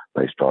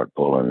they start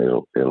pulling,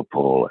 it'll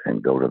pull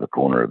and go to the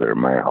corner of their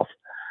mouth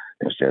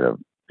instead of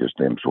just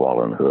them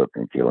swallowing the hook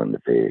and killing the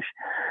fish.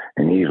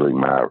 And usually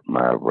my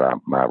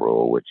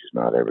rule, which is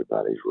not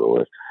everybody's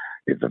rule, is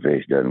if the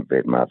fish doesn't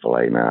fit my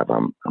fillet knife,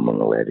 I'm going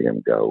to let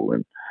him go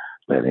and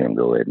let him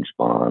go ahead and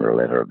spawn, or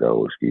let her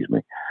go,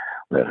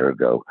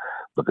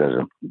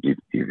 because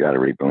you got to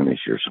replenish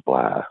your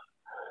supply.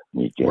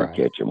 You can't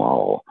catch them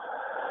all,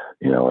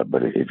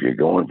 but if you're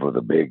going for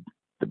the big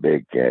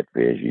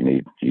catfish, you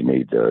need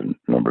the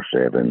number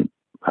 7.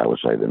 I would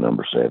say the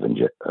number 7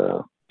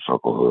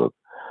 circle hook,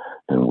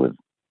 and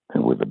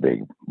with the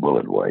big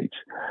bullet weights.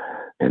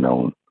 And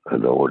on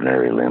the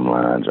ordinary limb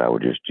lines, I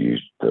would just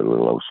use the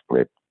little old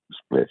split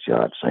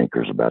shot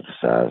sinkers about the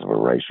size of a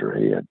racer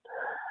head.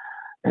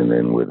 And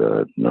then with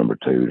a number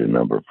 2 to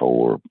number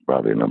 4,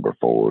 probably number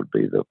 4 would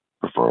be the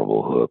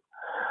preferable hook.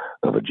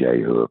 of a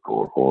J hook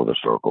or the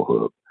circle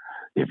hook.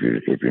 If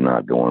you're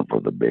not going for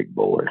the big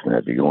boys, now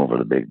if you're going for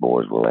the big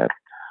boys, we'll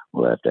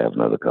have to have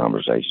another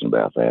conversation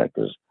about that,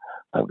 because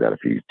I've got a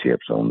few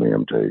tips on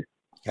them too.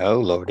 Oh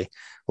Lordy.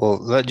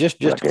 Well, just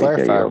to can't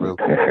clarify tell you. real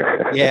quick.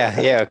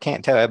 Yeah, I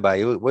can't tell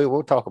everybody.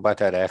 We'll talk about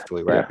that after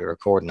we wrap the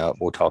recording up.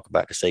 We'll talk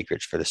about the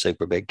secrets for the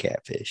super big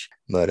catfish.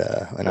 But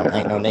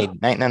ain't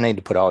no need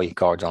to put all your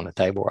cards on the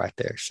table right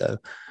there. So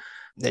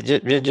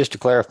just to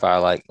clarify,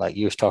 like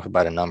you was talking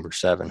about a number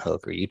 7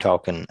 hook. Are you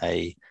talking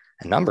a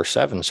number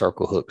 7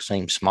 circle hook?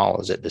 Seems small.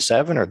 Is it the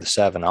 7 or the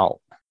 7/0?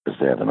 The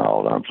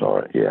 7/0. I'm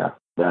sorry. Yeah,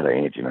 about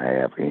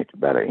 1.5 inches,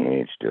 about an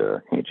inch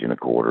to 1.25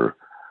 inches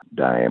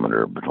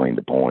diameter between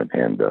the point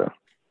and the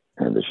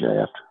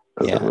shaft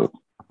of the hook.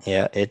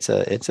 Yeah, it's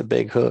a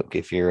big hook.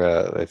 If you're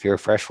a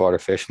freshwater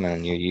fisherman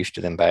and you're used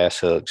to them bass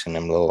hooks and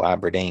them little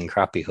Aberdeen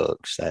crappie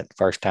hooks, that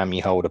first time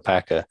you hold a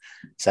pack of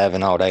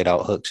 7/0,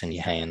 8/0 hooks in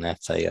your hand,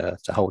 it's a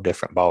whole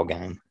different ball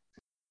game.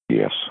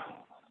 Yes.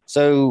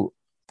 So,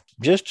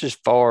 just as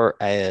far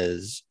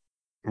as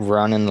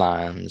running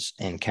lines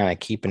and kind of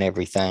keeping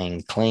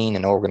everything clean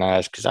and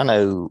organized, because I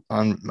know,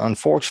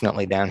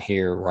 unfortunately, down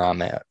here where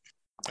I'm at,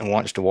 and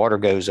once the water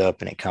goes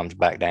up and it comes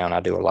back down,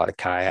 I do a lot of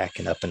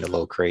kayaking up into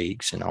little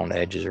creeks and on the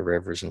edges of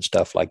rivers and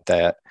stuff like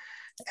that.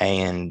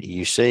 And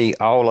you see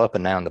all up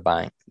and down the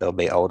bank, there'll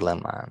be old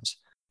limb lines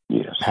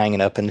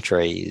hanging up in the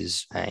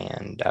trees.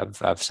 And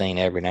I've seen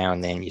every now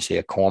and then you see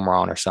a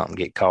cormorant or something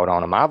get caught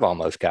on them. I've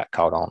almost got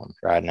caught on them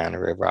riding down the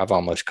river. I've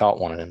almost caught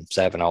one of them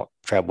 7/0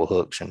 treble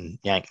hooks and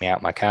yanked me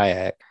out my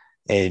kayak.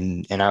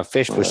 And I've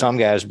fished with some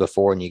guys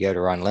before, and you go to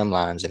run limb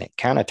lines and it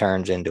kind of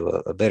turns into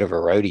a bit of a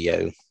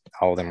rodeo,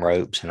 all them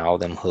ropes and all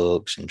them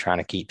hooks and trying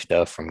to keep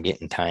stuff from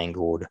getting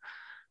tangled.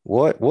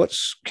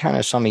 What's kind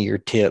of some of your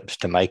tips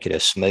to make it a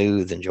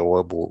smooth,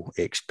 enjoyable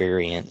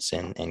experience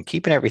and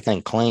keeping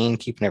everything clean,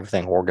 keeping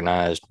everything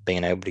organized,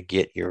 being able to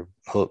get your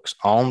hooks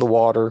on the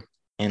water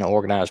in an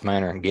organized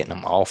manner and getting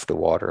them off the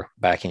water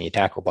back in your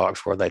tackle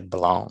box where they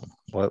belong?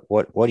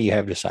 What do you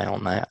have to say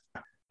on that?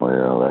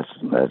 Well,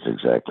 that's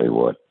exactly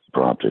what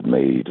prompted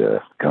me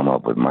to come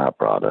up with my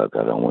product.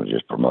 I don't want to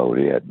just promote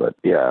it, but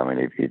yeah, I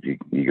mean, if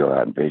you go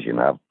out and fishing,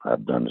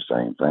 I've done the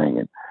same thing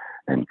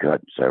and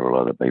cut several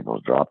other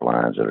people's drop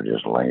lines that are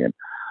just laying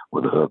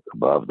with a hook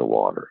above the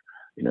water.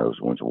 So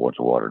once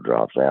the water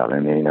drops out,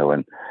 and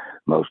and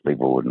most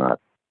people would not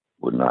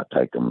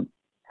take them,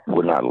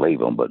 would not leave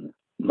them, but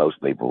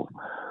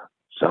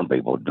some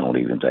people don't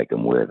even take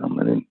them with them.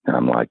 And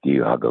I'm like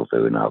you, I'll go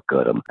through and I'll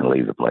cut them and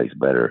leave the place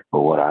better.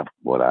 But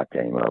what I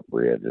came up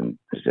with, and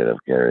instead of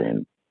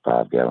carrying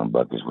 5-gallon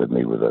buckets with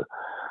me with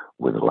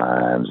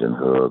lines and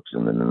hooks,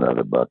 and then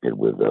another bucket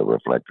with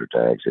reflector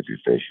tags if you're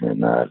fishing at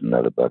night,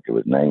 another bucket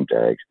with name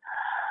tags,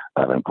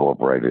 I've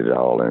incorporated it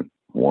all in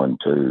one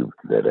tube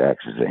that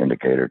acts as an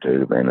indicator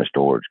tube and a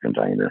storage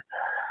container.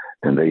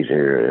 And these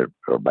here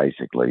are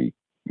basically,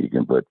 you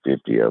can put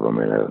 50 of them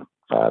in a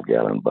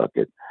 5-gallon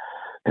bucket,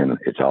 and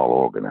it's all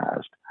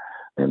organized.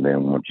 And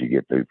then once you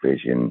get through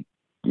fishing,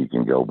 you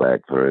can go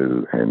back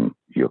through and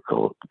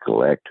you'll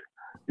collect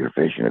your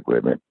fishing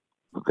equipment,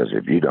 because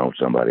if you don't,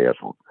 somebody else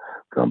will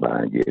come by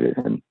and get it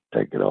and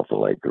take it off the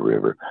lake or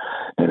river.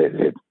 And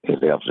it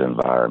helps the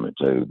environment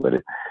too, but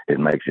it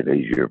makes it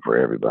easier for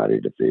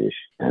everybody to fish,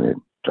 and it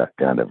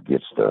kind of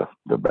gets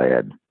the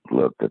bad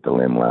look that the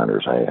limb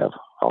liners have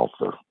off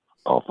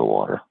the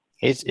water.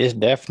 It's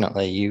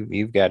definitely,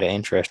 you've got an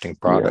interesting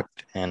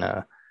product. And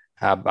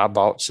I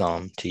bought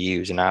some to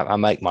use, and I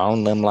make my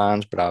own limb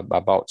lines, but I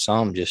bought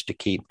some just to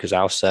keep, because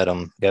I'll set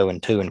them going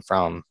to and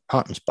from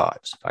hunting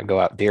spots. If I go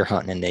out deer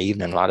hunting in the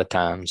evening, a lot of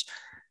times,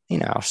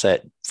 I'll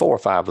set 4 or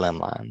 5 limb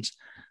lines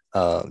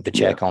to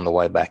check on the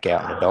way back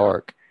out in the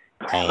dark.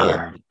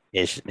 And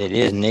it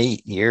is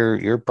neat.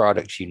 Your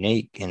product's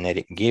unique in that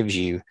it gives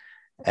you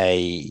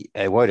a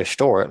way to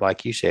store it.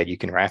 Like you said, you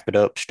can wrap it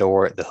up,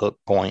 store it. The hook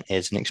point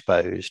isn't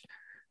exposed.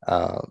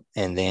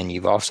 And then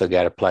you've also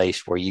got a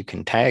place where you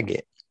can tag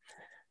it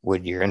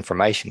with your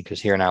information,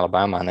 because here in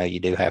Alabama, I know you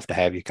do have to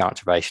have your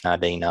conservation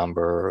ID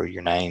number or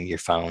your name, your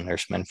phone.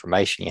 There's some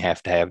information you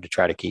have to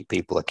try to keep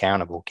people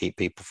accountable, keep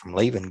people from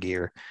leaving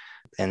gear.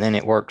 And then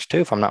it works too,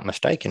 if I'm not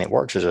mistaken, it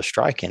works as a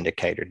strike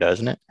indicator,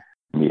 doesn't it?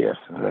 Yes.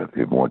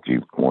 Once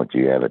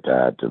you have it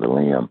tied to the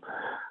limb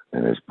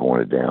and it's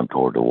pointed down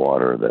toward the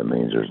water, that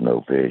means there's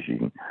no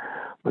fishing.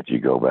 But you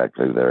go back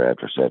through there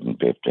after setting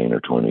 15 or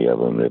 20 of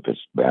them. If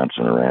it's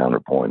bouncing around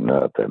or pointing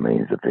up, that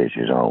means the fish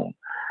is on.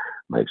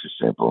 Makes it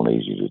simple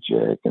and easy to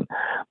check. And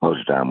most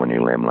of the time when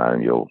you limb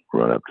line, you'll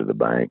run up to the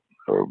bank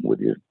or with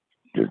your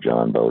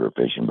John boat or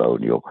fishing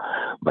boat, and you'll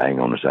bang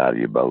on the side of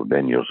your boat.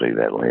 Then you'll see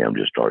that limb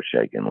just start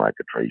shaking like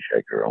a tree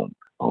shaker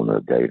on a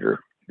gator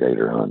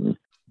hunting.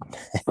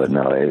 But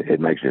no,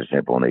 it makes it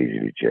simple and easy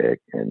to check.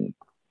 And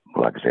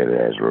like I said, it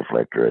has a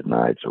reflector at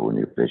night, so when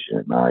you're fishing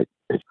at night,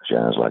 it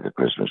shines like a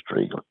Christmas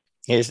tree.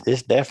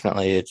 It's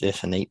definitely,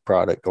 it's a neat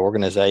product.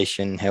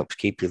 Organization helps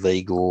keep you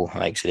legal,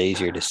 makes it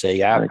easier to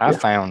see. I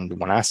found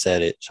when I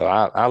set it, so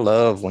I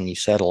love when you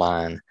set a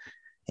line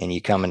and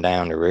you coming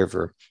down the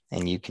river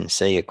and you can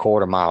see a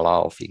quarter mile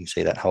off, you can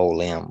see that whole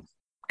limb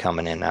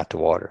coming in out the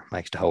water,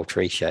 makes the whole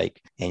tree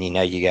shake. And you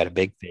know you got a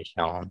big fish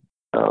on.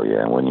 Oh,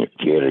 yeah. When your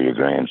kid or your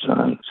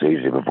grandson sees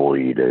it before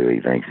you do, he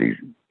thinks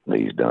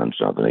he's done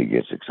something. He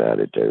gets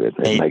excited too.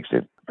 It makes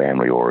it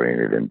family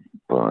oriented and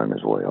fun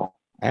as well.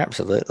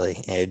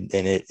 Absolutely. And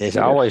it's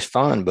always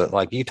fun, but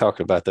like you talked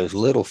about those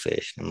little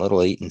fish and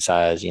little eating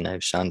size,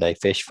 Sunday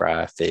fish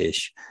fry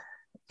fish,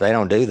 they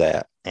don't do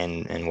that.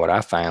 And what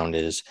I found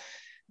is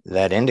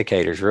that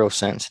indicator is real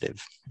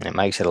sensitive, and it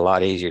makes it a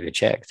lot easier to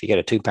check. If you get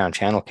a 2-pound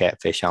channel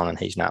catfish on and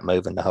he's not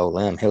moving the whole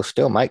limb, he'll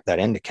still make that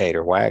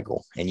indicator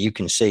waggle, and you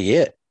can see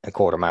it a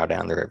quarter mile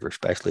down the river,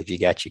 especially if you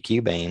got your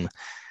Q-beam.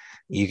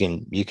 You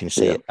can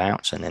see it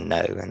bouncing and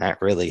know, and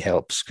that really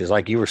helps. Because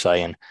like you were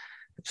saying,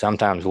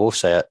 sometimes we'll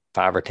set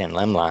 5 or 10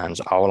 limb lines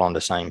all on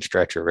the same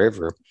stretch of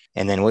river,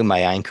 and then we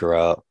may anchor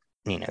up,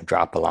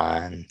 drop a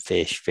line,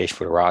 fish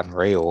with a rod and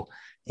reel,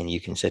 and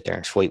you can sit there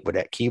and sweep with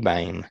that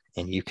Q-beam,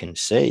 and you can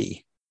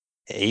see,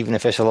 even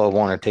if it's a little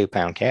 1 or 2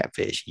 pound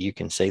catfish, you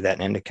can see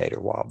that indicator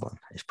wobbling.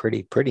 It's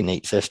pretty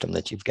neat system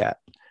that you've got.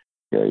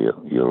 Yeah,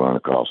 you'll run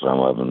across some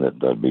of them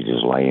that'll be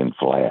just laying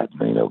flat,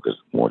 because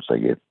once they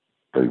get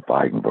through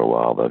fighting for a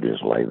while, they'll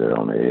just lay there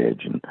on the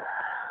edge, and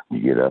you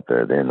get up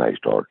there, then they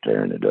start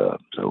tearing it up.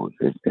 So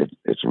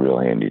it's a real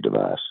handy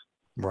device.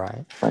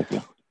 Right. Thank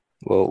you.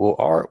 Well,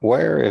 Art,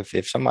 where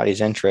if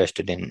somebody's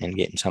interested in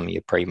getting some of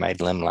your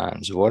pre-made limb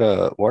lines, what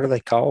are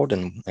they called,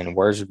 and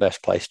where's the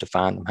best place to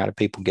find them? How do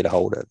people get a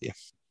hold of you?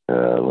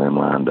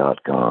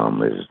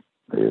 Limline.com is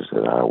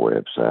our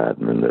website,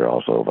 and then they're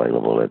also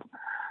available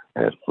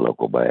at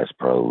local Bass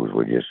Pros.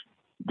 We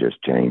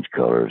just changed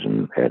colors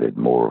and added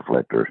more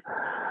reflectors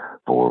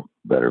for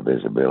better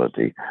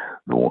visibility.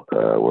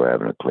 We're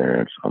having a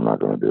clearance. I'm not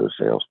going to do a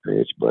sales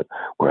pitch, but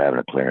we're having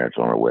a clearance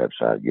on our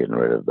website, getting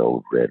rid of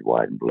those red,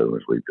 white, and blue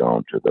as we've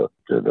gone to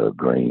the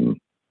green,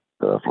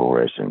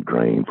 fluorescent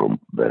green for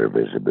better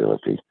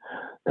visibility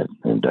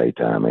in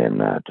daytime and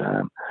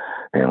nighttime.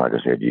 And like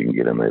I said, you can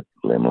get them at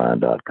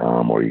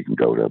limline.com, or you can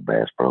go to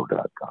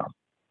basspro.com.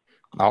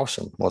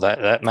 Awesome. Well,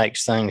 that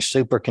makes things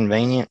super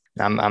convenient.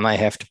 I may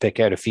have to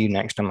pick out a few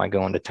next time I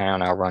go into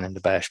town. I'll run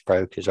into Bass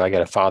Pro because I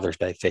got a Father's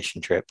Day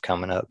fishing trip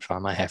coming up, so I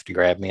may have to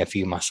grab me a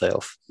few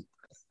myself.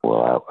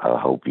 Well, I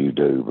hope you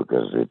do,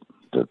 because it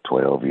took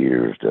 12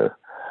 years to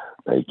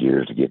 8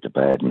 years to get to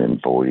patent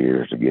and 4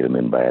 years to get them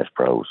in Bass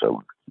Pro.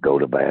 So go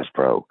to Bass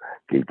Pro,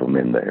 keep them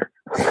in there.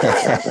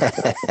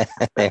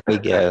 There we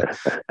go.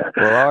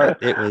 Well, Art,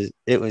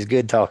 it was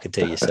good talking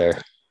to you, sir.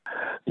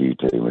 You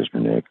too,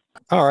 Mr. Nick.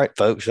 All right,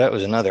 folks, that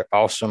was another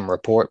awesome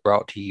report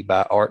brought to you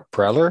by Art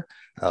Preller.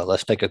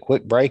 Let's take a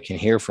quick break and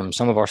hear from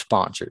some of our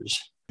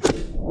sponsors.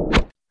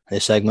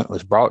 This segment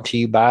was brought to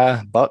you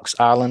by Bucks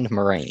Island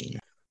Marine.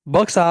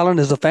 Bucks Island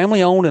is a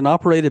family-owned and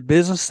operated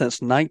business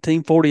since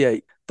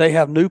 1948. They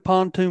have new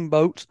pontoon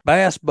boats,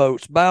 bass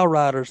boats, bow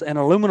riders, and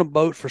aluminum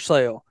boats for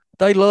sale.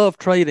 They love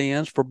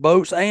trade-ins for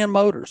boats and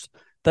motors.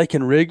 They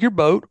can rig your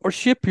boat or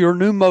ship your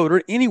new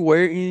motor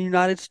anywhere in the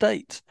United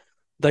States.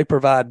 They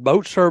provide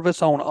boat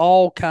service on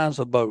all kinds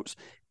of boats,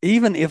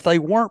 even if they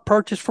weren't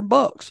purchased from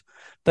Bucks.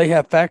 They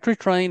have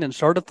factory-trained and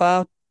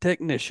certified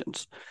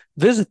technicians.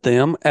 Visit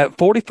them at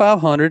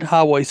 4500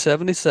 Highway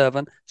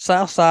 77,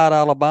 Southside,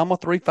 Alabama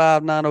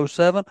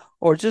 35907,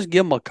 or just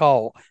give them a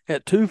call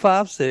at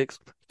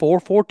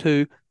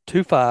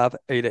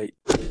 256-442-2588.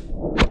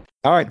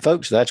 All right,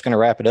 folks, that's going to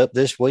wrap it up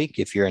this week.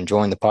 If you're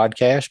enjoying the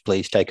podcast,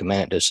 please take a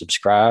minute to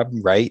subscribe,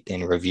 rate,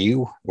 and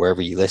review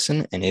wherever you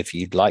listen. And if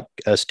you'd like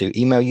us to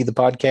email you the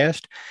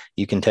podcast,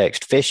 you can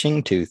text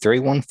fishing to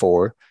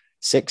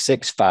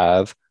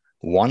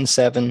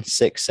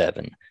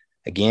 314-665-1767.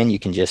 Again, you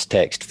can just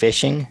text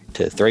fishing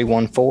to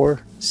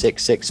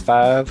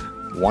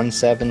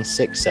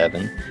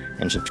 314-665-1767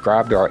 and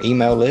subscribe to our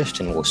email list,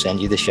 and we'll send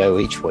you the show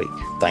each week.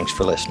 Thanks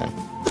for listening.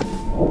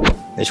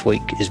 This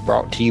week is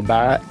brought to you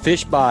by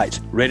Fish Bites,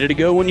 ready to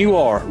go when you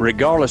are,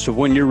 regardless of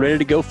when you're ready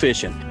to go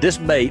fishing. This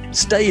bait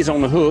stays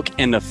on the hook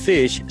and the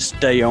fish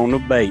stay on the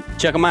bait.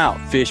 Check them out,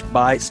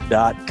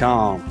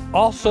 fishbites.com.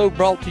 Also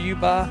brought to you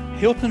by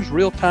Hilton's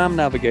Real-Time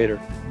Navigator,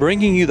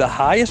 bringing you the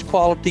highest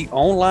quality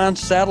online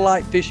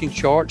satellite fishing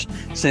charts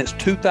since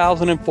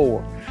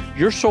 2004.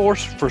 Your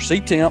source for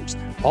sea temps,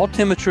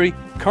 altimetry,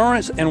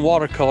 currents, and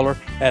watercolor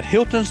at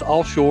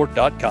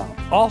hiltonsoffshore.com.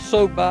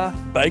 Also by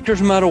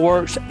Baker's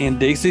Metalworks and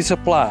Dixie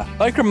Supply.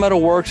 Baker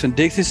Metalworks and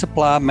Dixie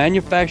Supply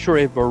manufacture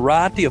a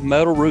variety of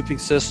metal roofing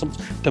systems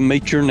to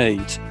meet your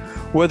needs.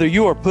 Whether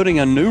you are putting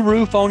a new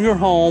roof on your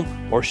home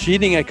or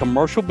sheeting a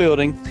commercial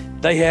building,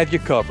 they have you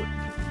covered.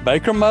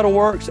 Baker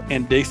Metalworks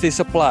and Dixie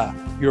Supply,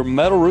 your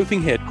metal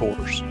roofing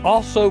headquarters.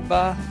 Also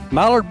by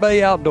Mallard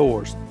Bay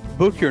Outdoors.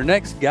 Book your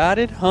next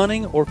guided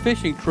hunting or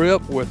fishing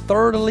trip with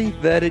thoroughly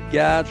vetted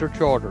guides or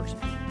charters.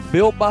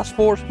 Built by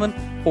sportsmen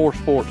for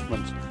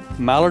sportsmen.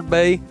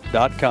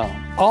 mallardbay.com.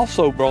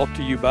 Also brought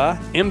to you by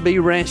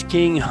MB Ranch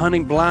King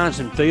hunting blinds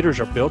and feeders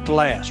are built to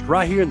last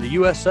right here in the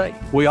USA.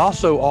 We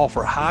also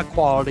offer high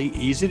quality,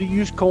 easy to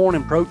use corn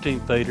and protein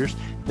feeders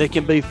that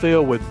can be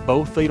filled with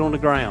both feet on the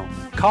ground.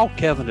 Call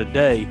Kevin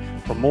today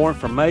for more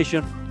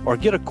information or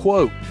get a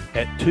quote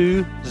at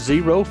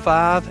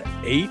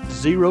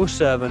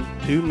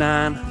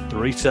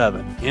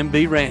 205-807-2937.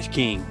 MB Ranch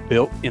King,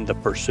 built in the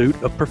pursuit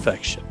of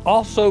perfection.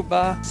 Also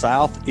by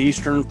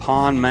Southeastern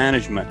Pond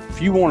Management.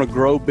 If you want to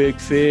grow big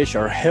fish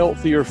or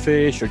healthier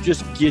fish or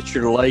just get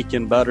your lake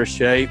in better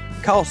shape,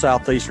 call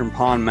Southeastern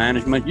Pond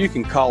Management. You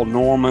can call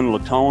Norman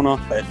Latona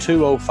at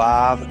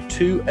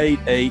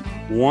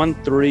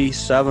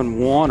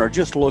 205-288-1371 or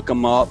just look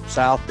them up,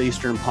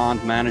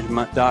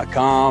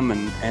 southeasternpondmanagement.com,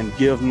 and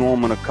give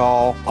Norman a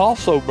call.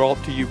 Also brought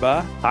to you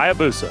by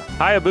Hayabusa.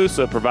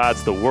 Hayabusa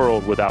provides the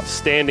world with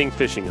outstanding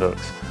fishing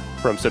hooks.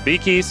 From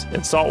sabikis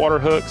and saltwater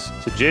hooks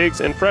to jigs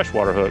and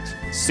freshwater hooks,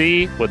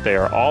 see what they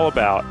are all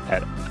about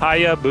at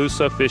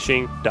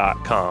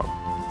hayabusafishing.com.